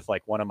take with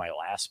like one of my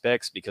last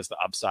picks because the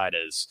upside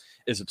is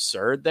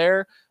absurd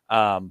there.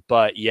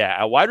 But yeah,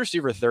 at wide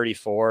receiver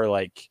 34,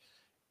 like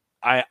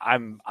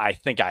I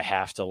think I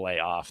have to lay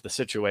off. The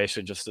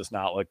situation just does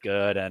not look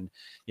good. And,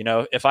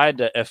 if I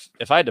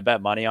had to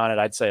bet money on it,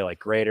 I'd say like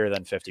greater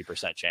than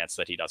 50% chance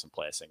that he doesn't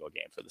play a single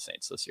game for the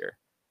Saints this year.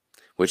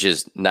 Which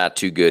is not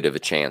too good of a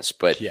chance,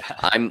 but yeah.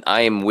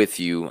 I am with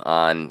you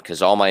on,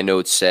 because all my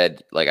notes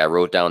said, like I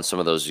wrote down some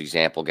of those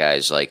example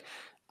guys, like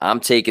I'm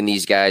taking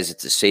these guys.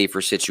 It's a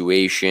safer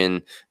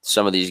situation.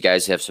 Some of these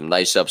guys have some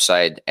nice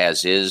upside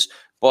as is,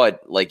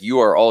 but like you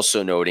are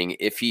also noting,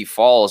 if he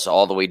falls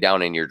all the way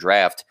down in your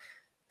draft,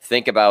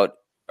 think about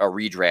a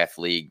redraft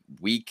league.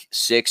 Week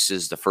 6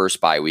 is the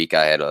first bye week.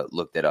 I had to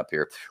look that up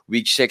here.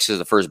 Week 6 is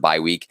the first bye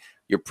week.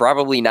 You're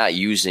probably not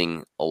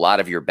using a lot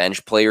of your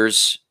bench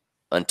players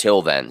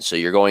until then. So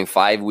you're going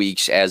 5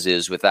 weeks as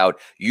is without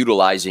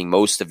utilizing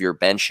most of your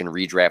bench in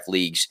redraft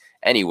leagues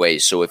anyway.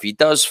 So if he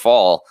does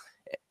fall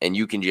and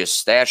you can just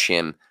stash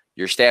him,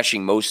 you're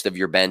stashing most of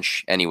your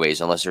bench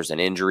anyways, unless there's an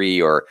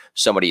injury or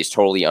somebody is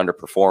totally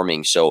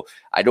underperforming. So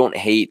I don't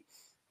hate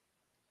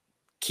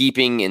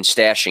keeping and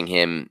stashing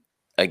him,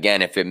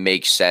 again, if it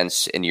makes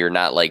sense and you're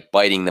not like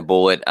biting the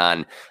bullet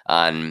on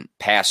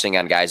passing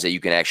on guys that you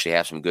can actually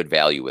have some good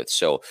value with.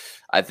 So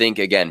I think,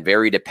 again,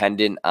 very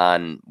dependent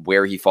on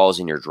where he falls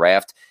in your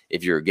draft.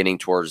 If you're getting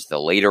towards the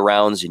later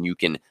rounds and you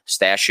can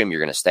stash him,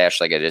 you're going to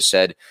stash, like I just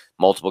said,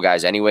 multiple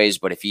guys anyways.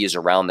 But if he is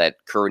around that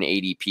current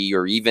ADP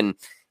or even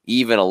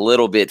a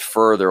little bit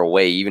further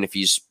away, even if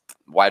he's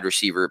wide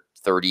receiver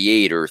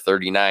 38 or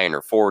 39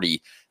 or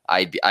 40,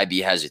 I'd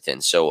be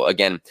hesitant. So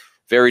again,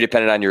 very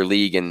dependent on your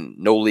league, and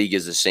no league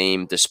is the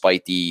same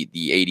despite the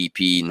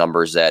ADP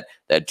numbers that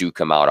do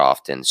come out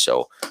often.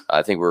 So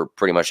I think we're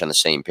pretty much on the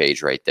same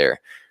page right there.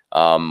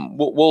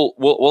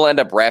 We'll end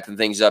up wrapping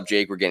things up,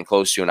 Jake. We're getting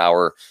close to an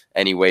hour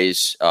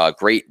anyways.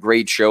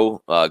 Great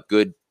show.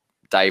 Good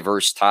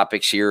diverse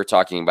topics here,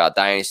 talking about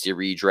dynasty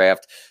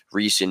redraft,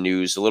 recent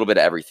news, a little bit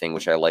of everything,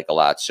 which I like a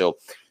lot. So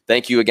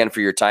thank you again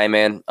for your time,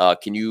 man.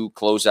 Can you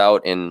close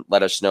out and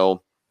let us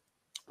know,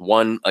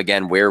 one,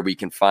 again, where we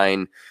can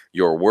find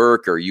your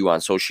work, or you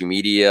on social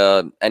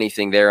media,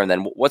 anything there? And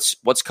then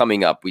what's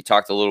coming up? We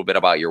talked a little bit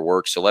about your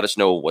work, so let us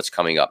know what's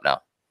coming up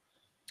now.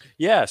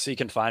 Yeah, so you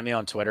can find me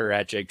on Twitter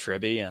at Jake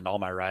Tribbey, and all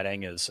my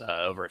writing is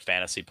over at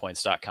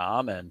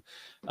fantasypoints.com. And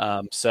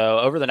so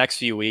over the next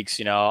few weeks,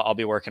 I'll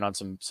be working on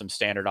some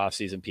standard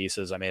offseason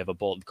pieces. I may have a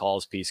Bolton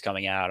Calls piece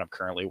coming out. I'm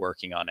currently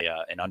working on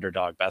an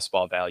underdog best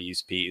ball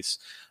values piece.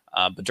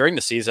 But during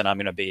the season, I'm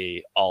going to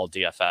be all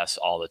DFS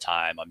all the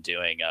time. I'm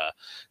doing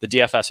the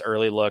DFS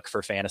early look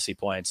for Fantasy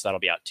Points. That'll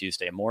be out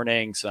Tuesday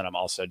mornings. And I'm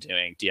also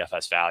doing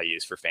DFS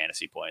values for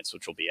Fantasy Points,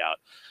 which will be out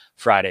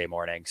Friday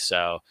morning.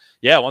 So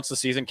yeah, once the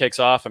season kicks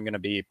off, I'm going to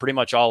be pretty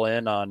much all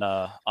in on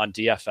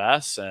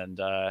DFS. And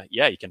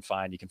yeah, you can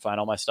find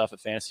all my stuff at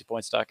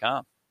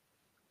fantasypoints.com.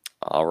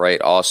 All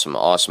right.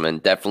 Awesome.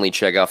 And definitely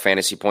check out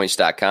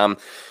fantasypoints.com.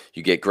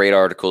 You get great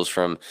articles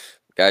from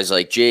guys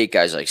like Jake,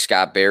 guys like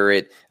Scott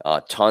Barrett,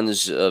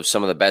 tons of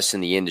some of the best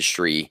in the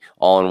industry,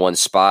 all in one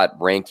spot,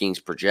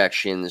 rankings,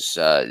 projections.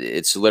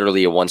 It's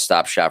literally a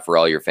one-stop shop for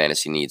all your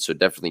fantasy needs. So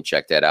definitely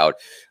check that out.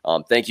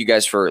 Thank you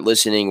guys for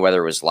listening,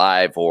 whether it was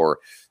live or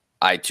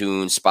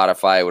iTunes,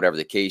 Spotify, whatever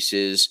the case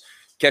is.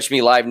 Catch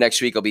me live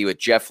next week. I'll be with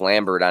Jeff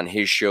Lambert on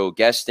his show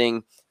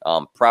guesting.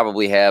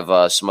 Probably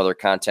have some other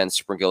content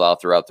sprinkled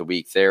out throughout the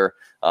week there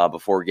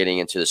before getting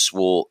into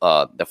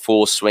the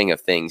full swing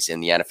of things in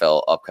the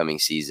NFL upcoming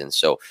season.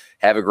 So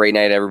have a great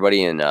night,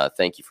 everybody, and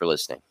thank you for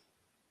listening.